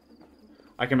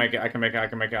 I can make it, I can make it, I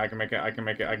can make it, I can make it, I can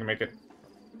make it, I can make it.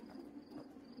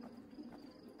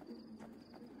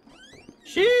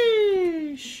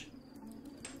 Sheesh.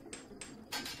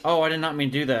 Oh, I did not mean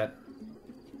to do that.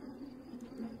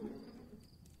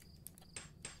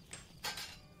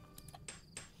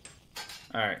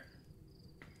 Alright.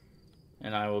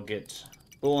 And I will get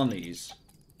full on these.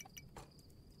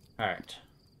 Alright.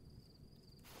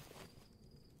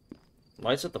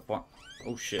 Lights at the farm.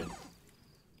 Oh shit.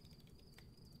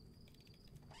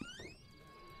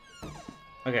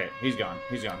 Okay, he's gone.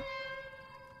 He's gone.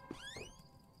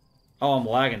 Oh, I'm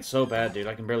lagging so bad, dude.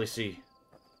 I can barely see.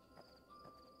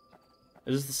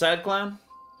 Is this the sad clown?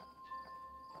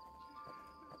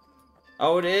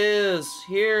 Oh, it is!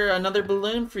 Here, another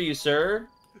balloon for you, sir.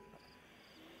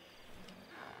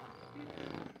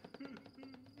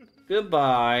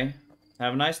 Goodbye.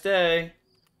 Have a nice day.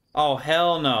 Oh,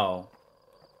 hell no.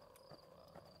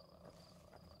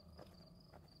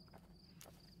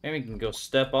 Maybe we can go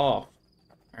step off.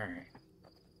 Alright.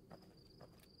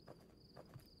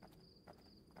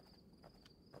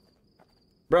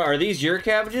 Bro, are these your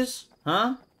cabbages?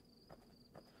 Huh?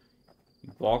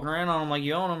 You walking around on them like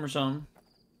you own them or something.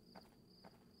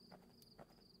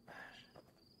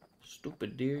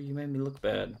 Stupid deer, you made me look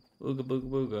bad. Ooga booga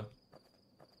booga.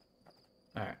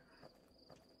 Alright.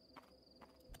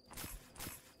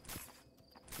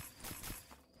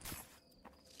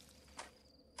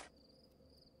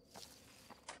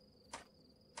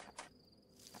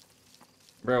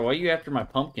 Bro, why are you after my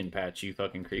pumpkin patch, you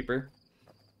fucking creeper?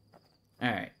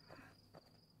 Alright.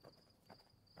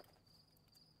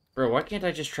 Bro, why can't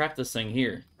I just trap this thing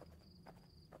here?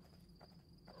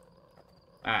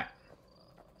 Alright.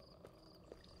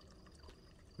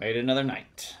 Made another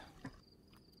night.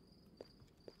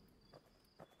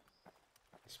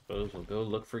 Suppose we'll go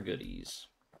look for goodies.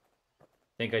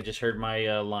 Think I just heard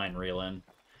my line reel in.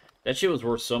 That shit was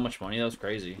worth so much money, that was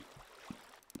crazy.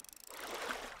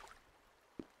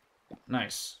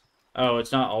 Nice. Oh,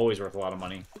 it's not always worth a lot of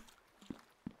money.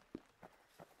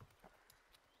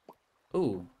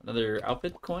 Ooh, another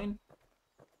outfit coin?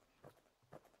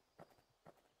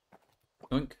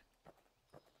 Yoink.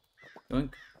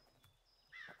 Yoink.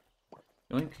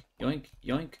 Yoink, yoink,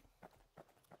 yoink.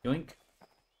 Yoink.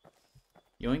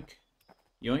 Yoink.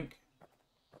 Yoink.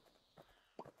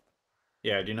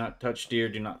 Yeah, do not touch deer,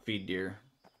 do not feed deer.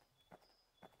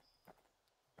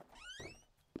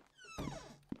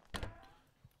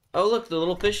 Oh, look, the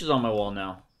little fish is on my wall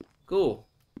now. Cool.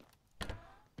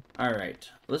 Alright,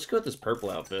 let's go with this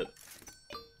purple outfit.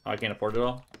 Oh, I can't afford it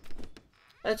all?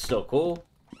 That's still cool.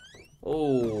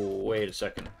 Oh, wait a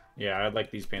second. Yeah, I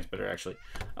like these pants better, actually.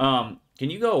 Can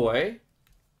you go away?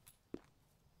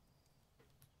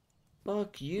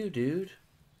 Fuck you, dude.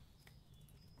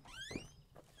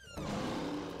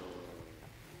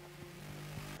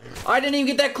 I didn't even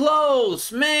get that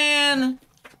close, man!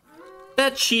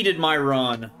 That cheated my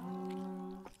run.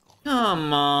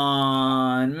 Come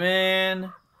on,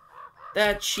 man.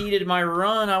 That cheated my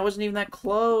run. I wasn't even that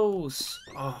close.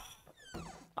 Oh,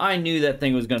 I knew that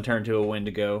thing was going to turn into a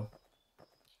Wendigo.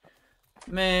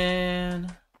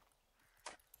 Man.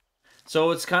 So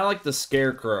it's kind of like the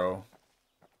Scarecrow.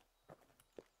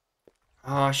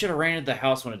 Oh, I should have ran into the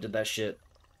house when it did that shit.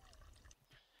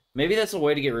 Maybe that's a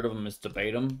way to get rid of them, is to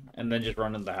bait them and then just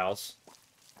run into the house.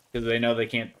 Because they know they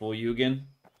can't fool you again.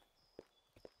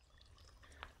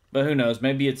 But who knows?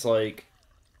 Maybe it's like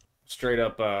straight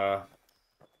up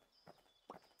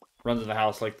runs in the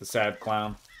house like the sad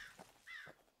clown.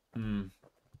 Hmm.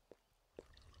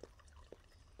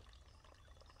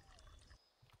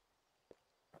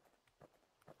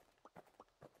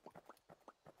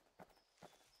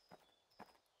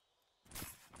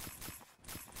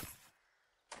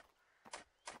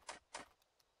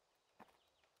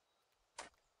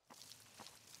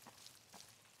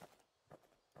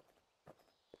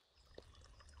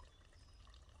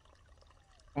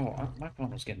 Oh, my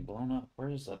phone was getting blown up. Where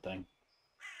is that thing?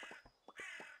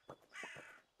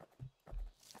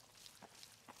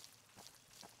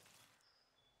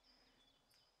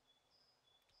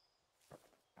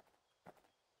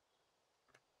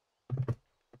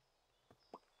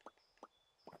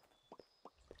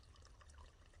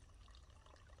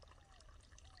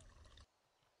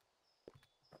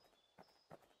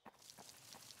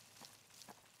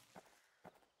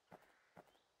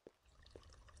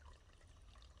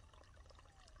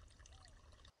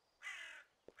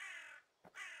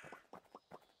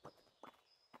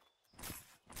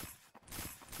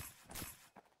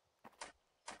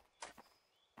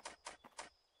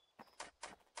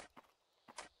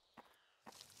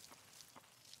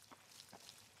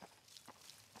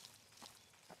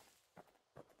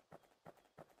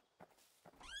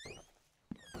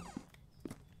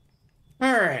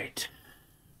 All right.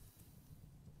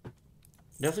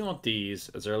 Definitely want these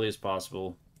as early as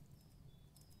possible.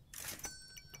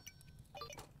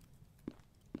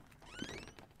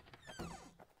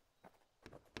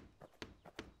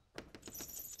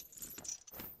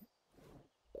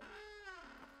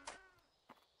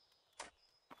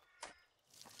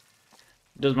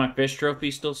 Does my fish trophy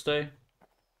still stay?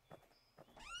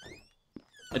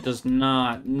 It does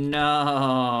not.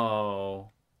 No.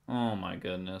 Oh my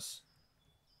goodness.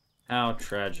 How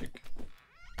tragic.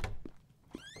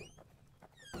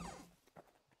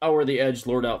 I'll wear the Edge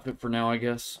Lord outfit for now, I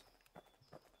guess.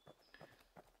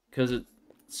 Because it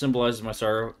symbolizes my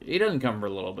sorrow. He doesn't come for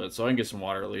a little bit, so I can get some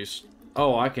water at least.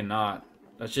 Oh, I cannot.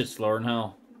 That shit's slower than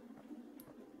hell.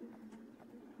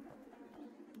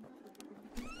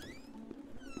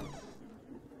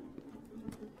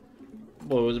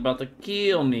 Boy, it was about to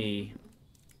kill me.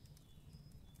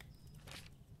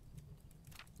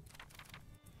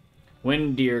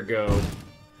 When deer go.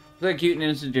 It's like a cute and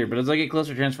innocent deer, but as I get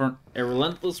closer, transform. A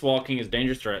relentless walking is a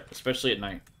dangerous threat, especially at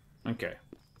night. Okay.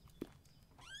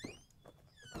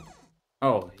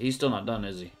 Oh, he's still not done,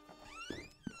 is he?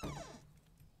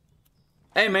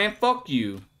 Hey, man, fuck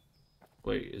you.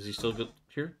 Wait, is he still good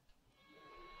here?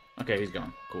 Okay, he's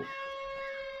gone. Cool.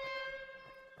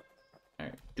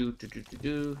 Alright. Do.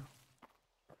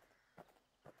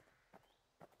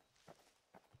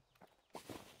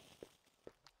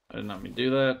 I did not mean to do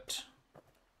that.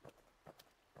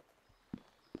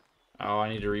 Oh, I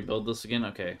need to rebuild this again?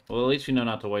 Okay. Well, at least we know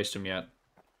not to waste them yet.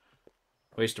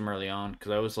 Waste them early on,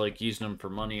 because I was, like, using them for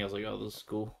money. I was like, oh, this is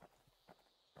cool.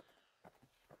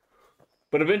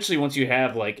 But eventually, once you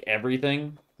have, like,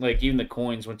 everything, like, even the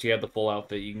coins, once you have the full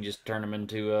outfit, you can just turn them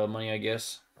into money, I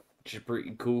guess. Which is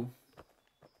pretty cool.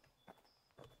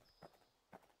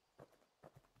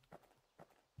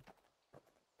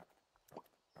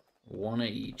 One of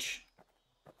each.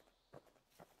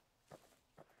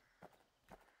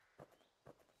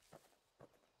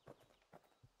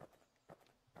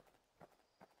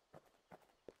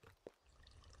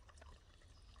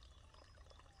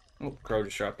 Oh, Crow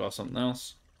just dropped off something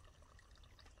else.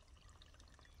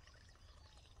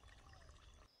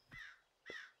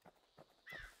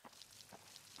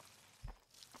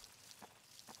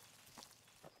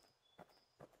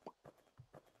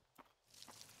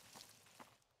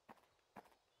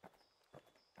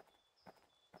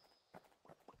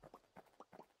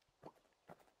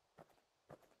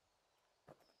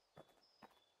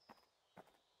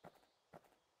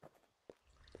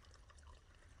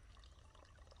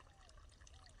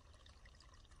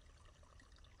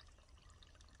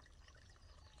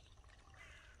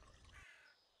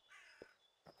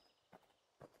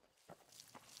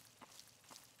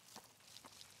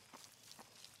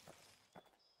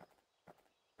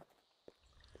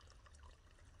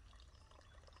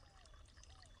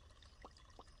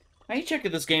 I need to check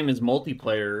if this game is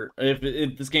multiplayer.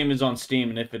 If this game is on Steam,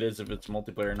 and if it is, if it's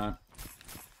multiplayer or not.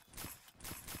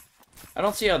 I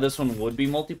don't see how this one would be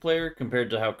multiplayer compared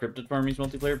to how Cryptid Farm is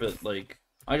multiplayer, but, like,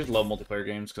 I just love multiplayer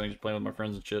games because I can just play with my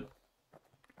friends and shit.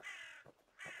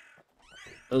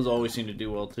 Those always seem to do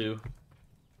well, too.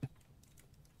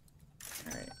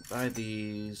 Alright, buy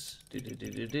these.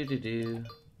 Do.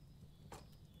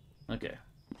 Okay.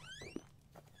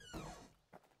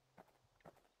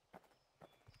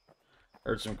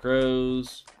 Heard some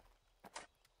crows.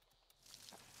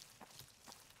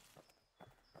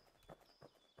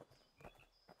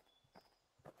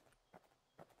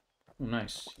 Oh,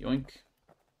 nice. Yoink.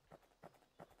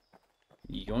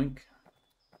 Yoink.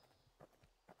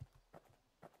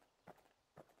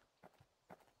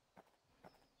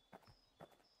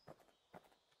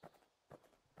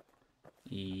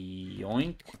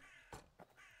 Yoink.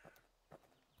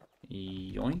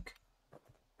 Yoink.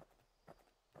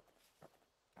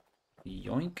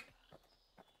 Yoink.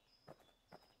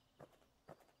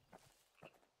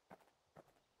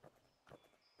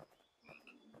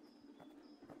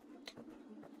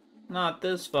 Not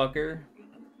this fucker.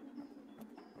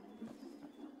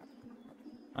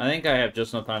 I think I have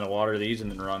just enough time to water these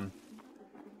and then run.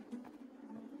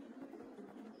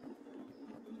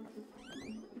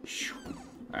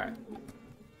 Alright.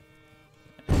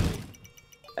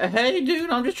 Hey, dude,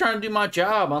 I'm just trying to do my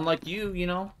job. Unlike you, you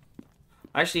know.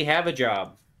 I actually have a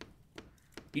job.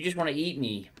 You just want to eat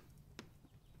me.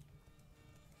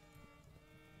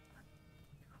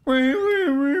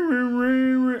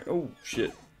 Oh,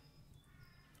 shit.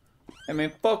 Hey,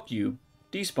 man, fuck you.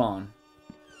 Despawn.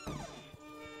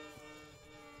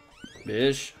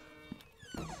 Bish.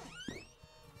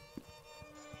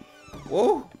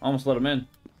 Whoa! Almost let him in.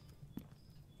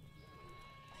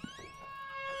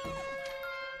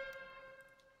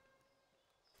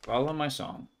 Follow my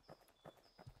song.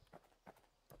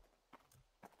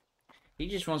 He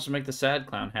just wants to make the sad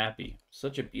clown happy.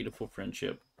 Such a beautiful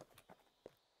friendship.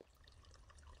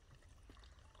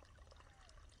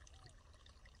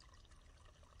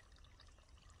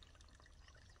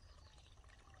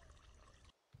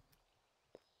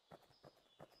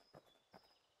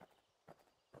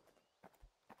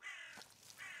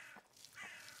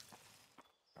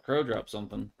 Crow dropped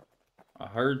something. I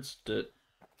heard it.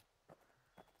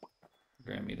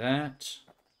 Grant me that.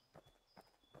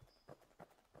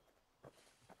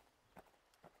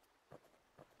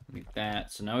 Need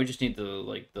that. So now we just need the,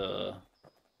 like,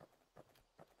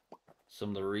 some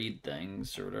of the reed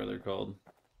things, or whatever they're called.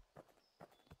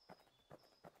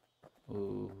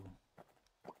 Ooh.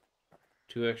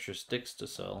 2 extra sticks to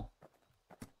sell.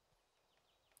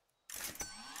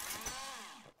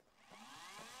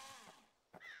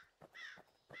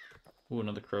 Ooh,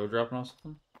 another crow dropping off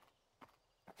something.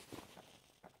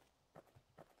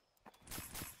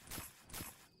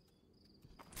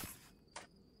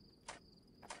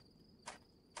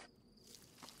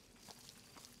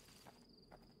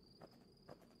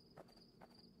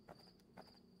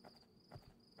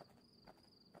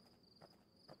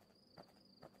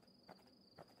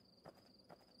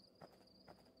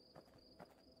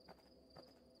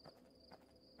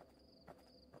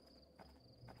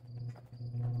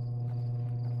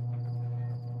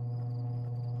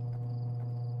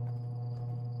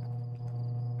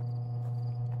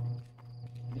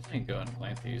 I can go and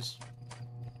plant these.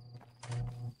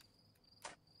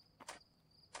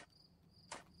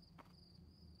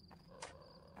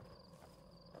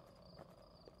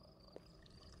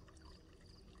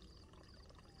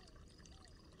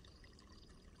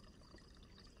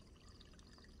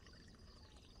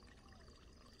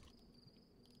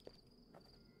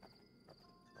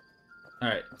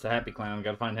 Alright, it's a happy clown.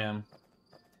 Gotta find him.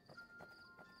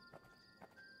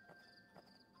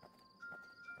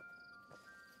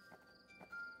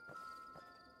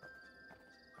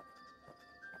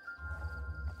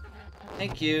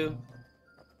 Thank you.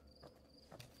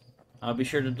 I'll be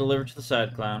sure to deliver to the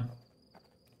sad clown.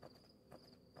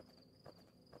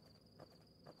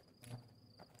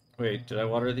 Wait, did I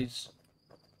water these?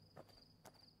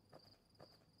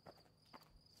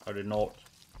 I did not.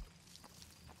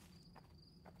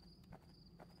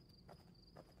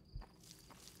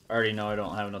 I already know I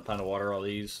don't have enough time to water all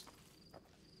these.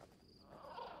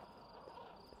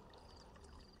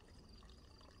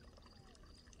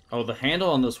 Oh, the handle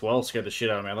on this well scared the shit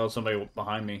out of me. I thought somebody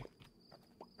behind me.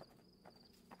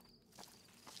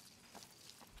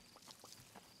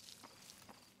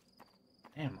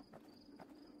 Damn.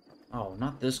 Oh,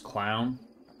 not this clown.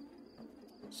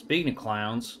 Speaking of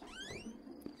clowns.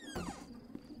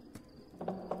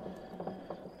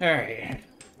 Alright.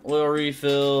 Oil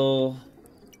refill.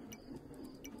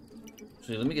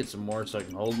 Actually, let me get some more so I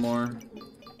can hold more.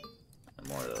 And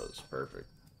more of those. Perfect.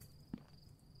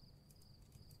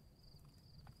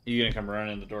 You gonna come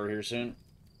running in the door here soon?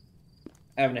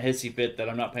 Having a hissy fit that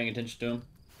I'm not paying attention to him.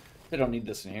 They don't need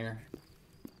this in here.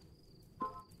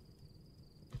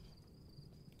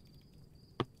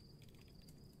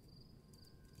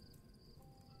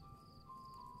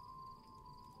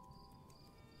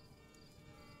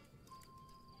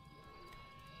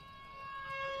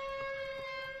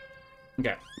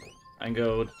 Okay. I can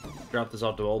go drop this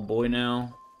off to old boy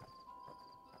now.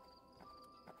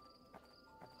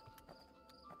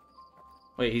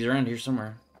 Wait, he's around here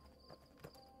somewhere.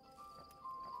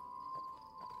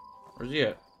 Where's he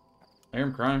at? I hear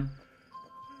him crying.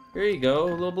 Here you go,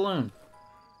 a little balloon.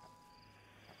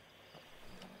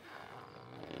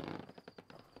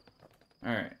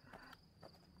 Alright.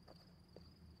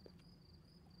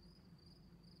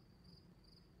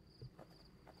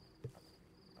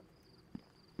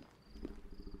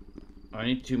 I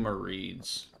need 2 more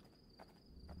reeds.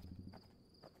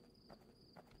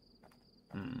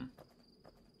 Hmm.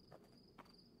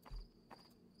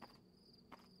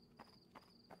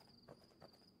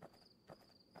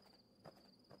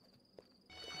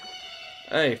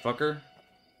 Hey, fucker.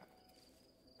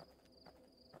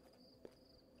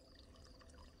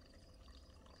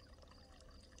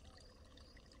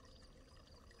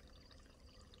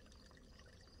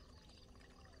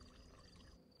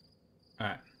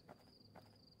 Alright.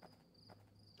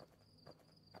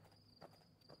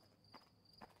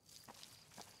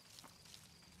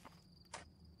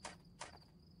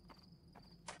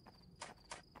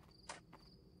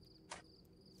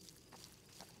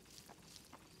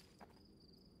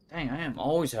 Dang, I am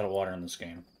always out of water in this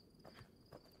game.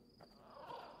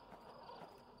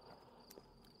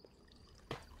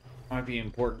 Might be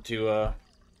important to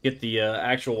get the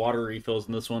actual water refills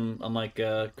in this one, unlike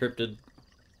Cryptid.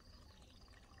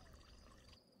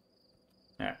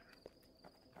 Alright.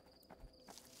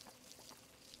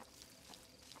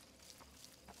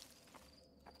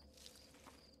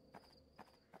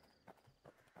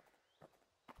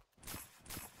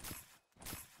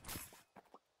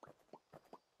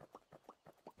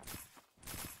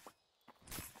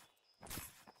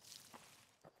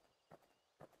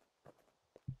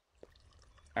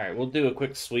 Alright, we'll do a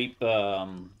quick sweep,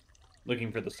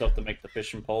 looking for the stuff to make the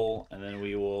fishing pole, and then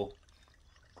we will...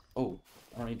 Oh,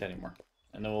 I don't need that anymore.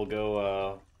 And then we'll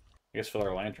go, I guess fill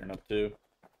our lantern up, too.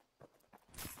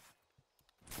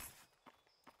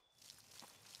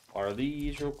 Are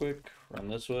these real quick? Run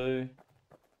this way.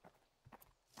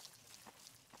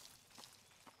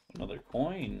 Another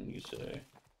coin, you say?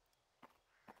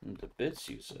 Into bits,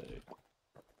 you say?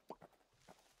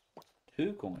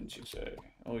 2 coins, you say?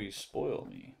 Oh, you spoil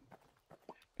me.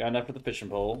 Got enough for the fishing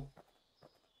pole.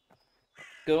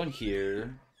 Go in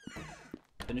here.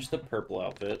 Finish the purple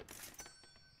outfit.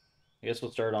 I guess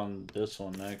we'll start on this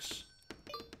one next.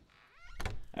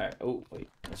 Alright, oh, wait.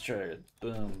 Let's try it.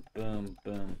 Boom, boom,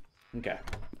 boom. Okay.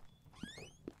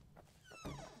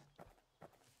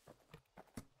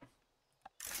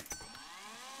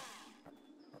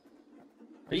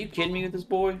 Are you kidding me with this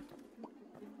boy?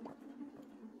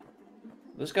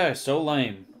 This guy is so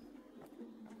lame.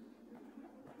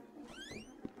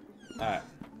 Alright.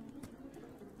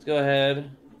 Let's go ahead.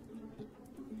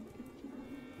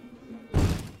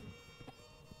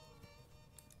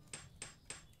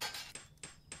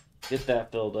 Get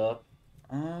that filled up.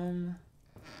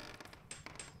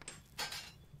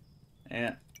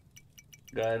 Yeah.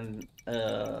 Go ahead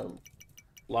and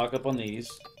lock up on these.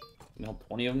 You know,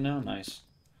 20 of them now? Nice.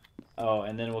 Oh,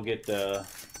 and then we'll get that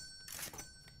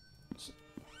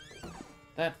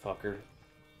fucker.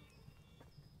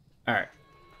 Alright.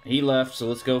 He left, so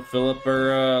let's go fill up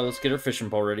our, let's get our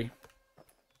fishing pole ready.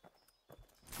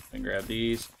 And grab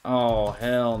these. Oh,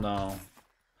 hell no.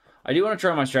 I do want to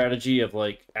try my strategy of,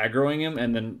 like, aggroing him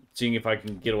and then seeing if I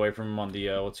can get away from him on the,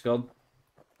 what's it called?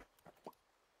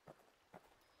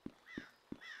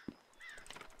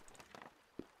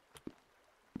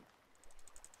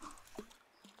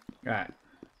 Alright.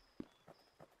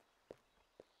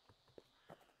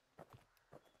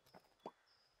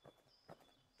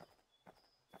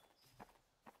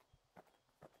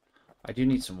 I do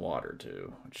need some water,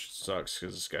 too, which sucks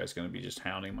because this guy's going to be just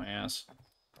hounding my ass.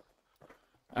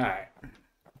 Alright.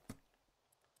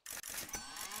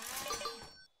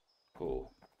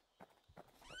 Cool.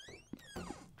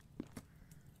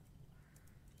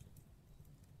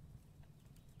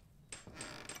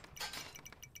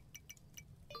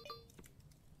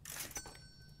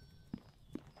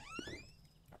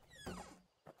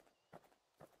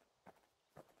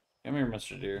 Come here,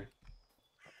 Mr. Deer.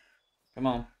 Come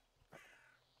on.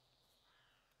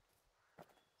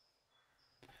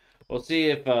 We'll see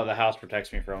if the house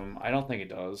protects me from him. I don't think it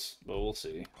does, but we'll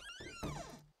see.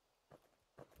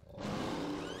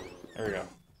 There we go.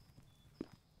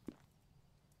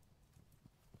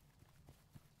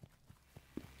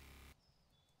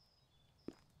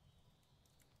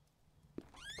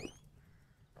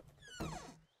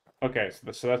 Okay, so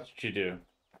that's what you do.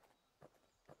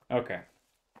 Okay.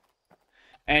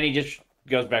 And he just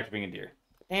goes back to being a deer.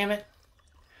 Damn it.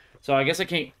 So I guess I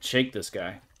can't shake this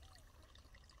guy.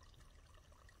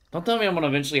 Don't tell me I'm going to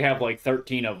eventually have like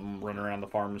 13 of them running around the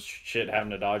farm and shit having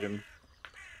to dodge him.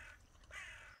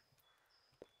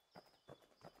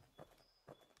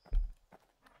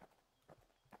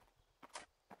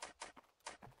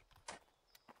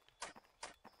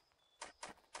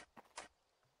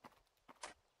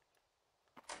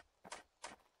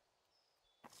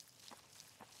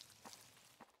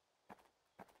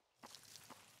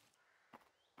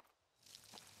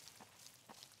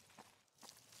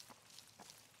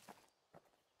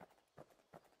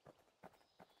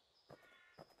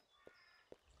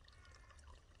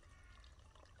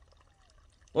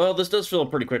 Well, this does fill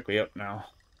pretty quickly up now.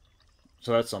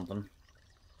 So that's something.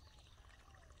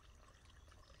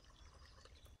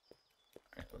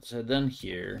 Alright, let's head down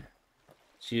here.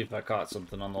 See if I caught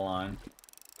something on the line.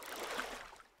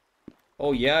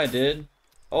 Oh, yeah, I did.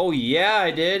 Oh, yeah,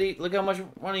 I did. Look how much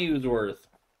money he was worth.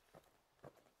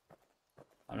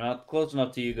 I'm not close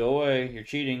enough to you. Go away. You're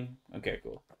cheating. Okay,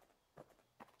 cool.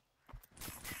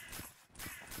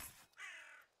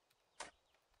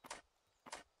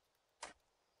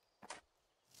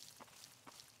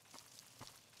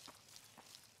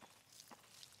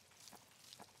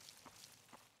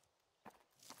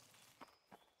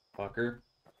 Fucker.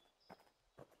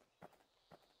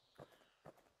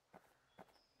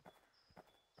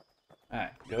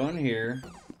 Alright, go in here.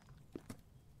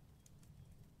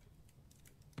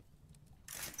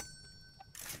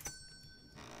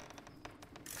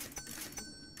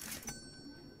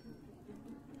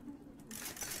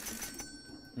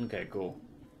 Okay, cool.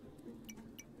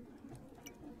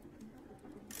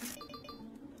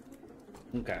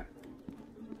 Okay.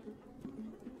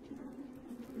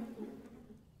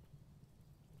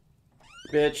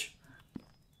 Bitch.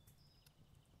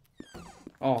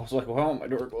 Oh, I was like, why won't my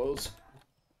door close?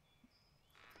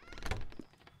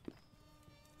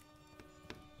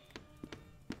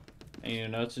 Any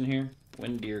notes in here?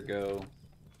 When deer go?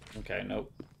 Okay,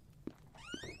 nope.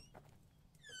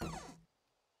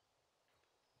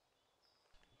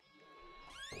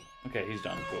 Okay, he's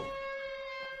done. Cool.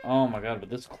 Oh my god, but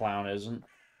this clown isn't.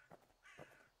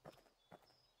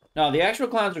 No, the actual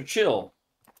clowns are chill.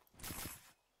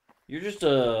 You're just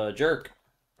a jerk.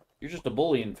 You're just a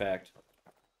bully, in fact.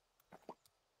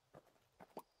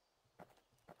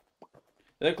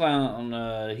 The other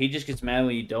clown, he just gets mad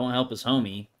when you don't help his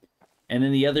homie. And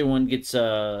then the other one gets,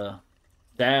 sad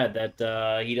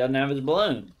that, he doesn't have his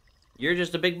balloon. You're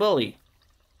just a big bully.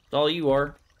 That's all you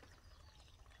are.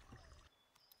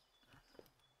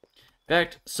 In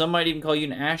fact, some might even call you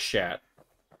an ass shat.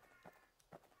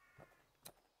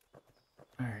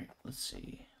 Alright, let's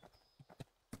see.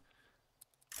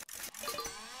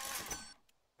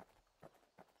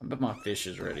 I bet my fish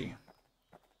is ready.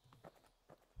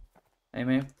 Hey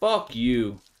man, fuck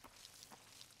you.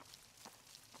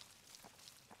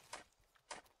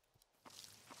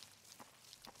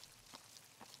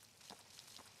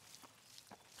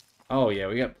 Oh yeah,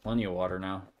 we got plenty of water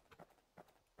now.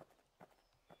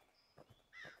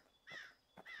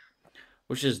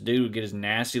 Wish this dude would get his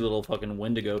nasty little fucking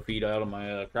Wendigo feed out of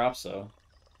my crops though.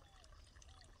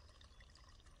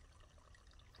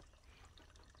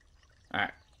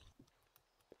 Alright.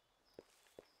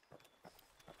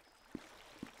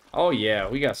 Oh yeah,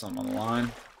 we got something on the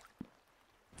line.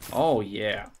 Oh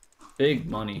yeah. Big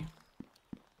money.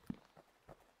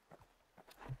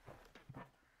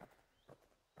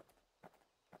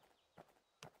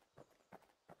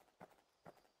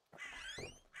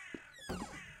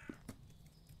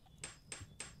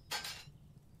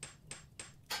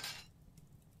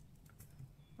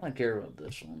 I don't care about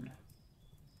this one.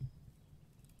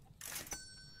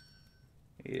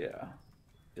 Yeah.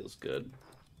 Feels good.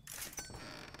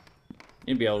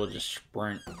 You'd be able to just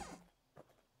sprint.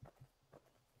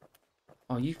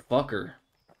 Oh, you fucker.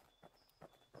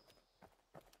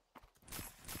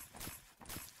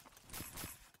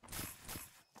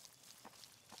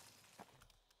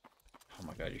 Oh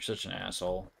my god, you're such an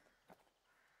asshole.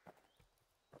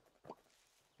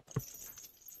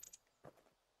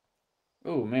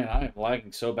 Oh man, I am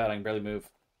lagging so bad I can barely move.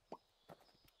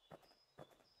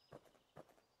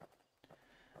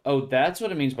 Oh, that's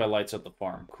what it means by lights up the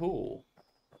farm. Cool.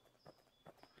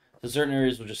 So certain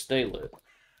areas will just stay lit.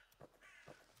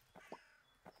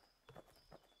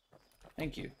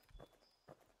 Thank you.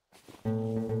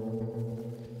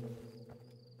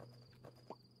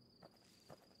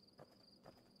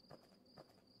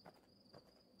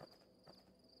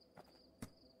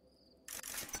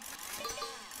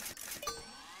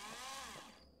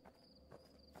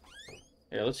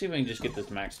 Yeah, let's see if we can just get this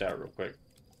maxed out real quick.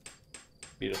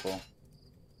 Beautiful.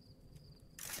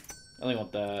 I only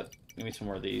want that. Give me some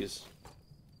more of these.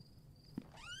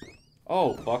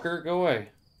 Oh, fucker, go away.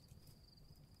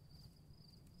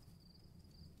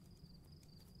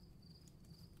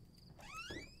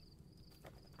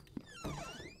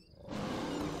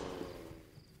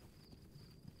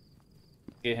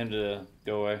 Get him to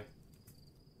go away.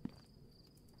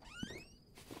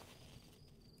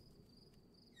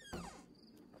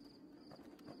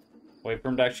 Wait for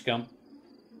him to actually come.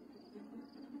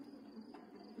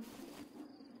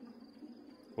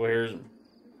 We'll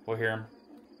hear him.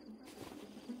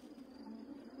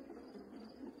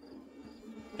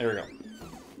 There we go.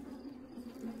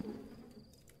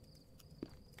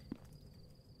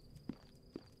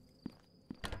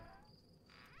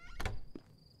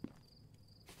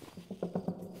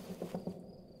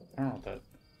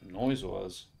 noise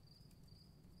was.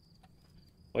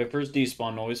 Wait for his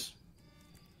despawn noise.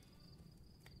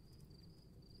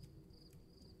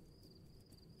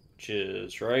 Which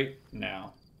is right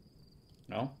now.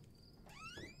 No?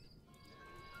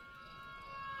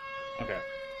 Okay.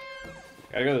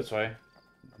 Gotta go this way.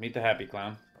 Meet the happy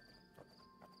clown.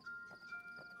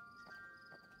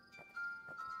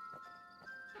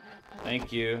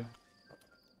 Thank you.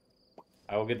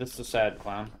 I will get this to sad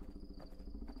clown.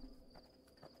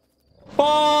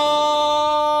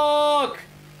 Fuck!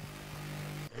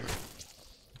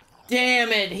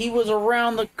 Damn it, he was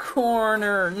around the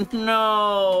corner.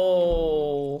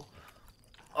 No.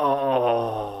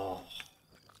 Oh.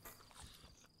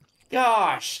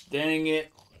 Gosh, dang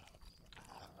it.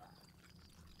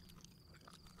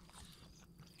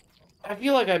 I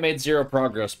feel like I made 0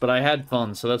 progress, but I had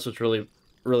fun, so that's what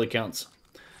really counts.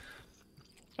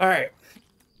 Alright.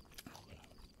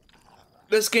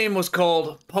 This game was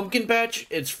called Pumpkin Patch.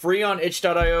 It's free on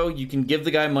itch.io. You can give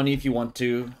the guy money if you want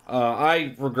to.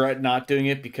 I regret not doing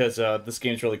it because this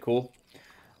game's really cool.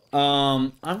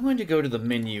 I'm going to go to the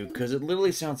menu because it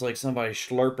literally sounds like somebody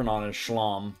slurping on a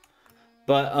schlom.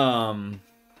 But,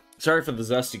 sorry for the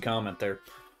zesty comment there.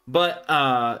 But,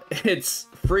 it's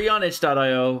free on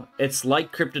itch.io. It's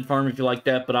like Cryptid Farm if you like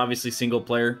that, but obviously single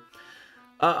player.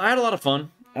 I had a lot of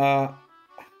fun. I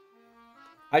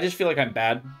just feel like I'm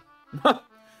bad. But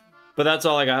that's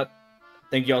all I got.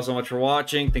 Thank you all so much for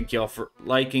watching. Thank you all for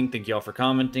liking. Thank you all for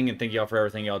commenting. And thank you all for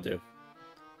everything y'all do.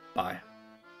 Bye.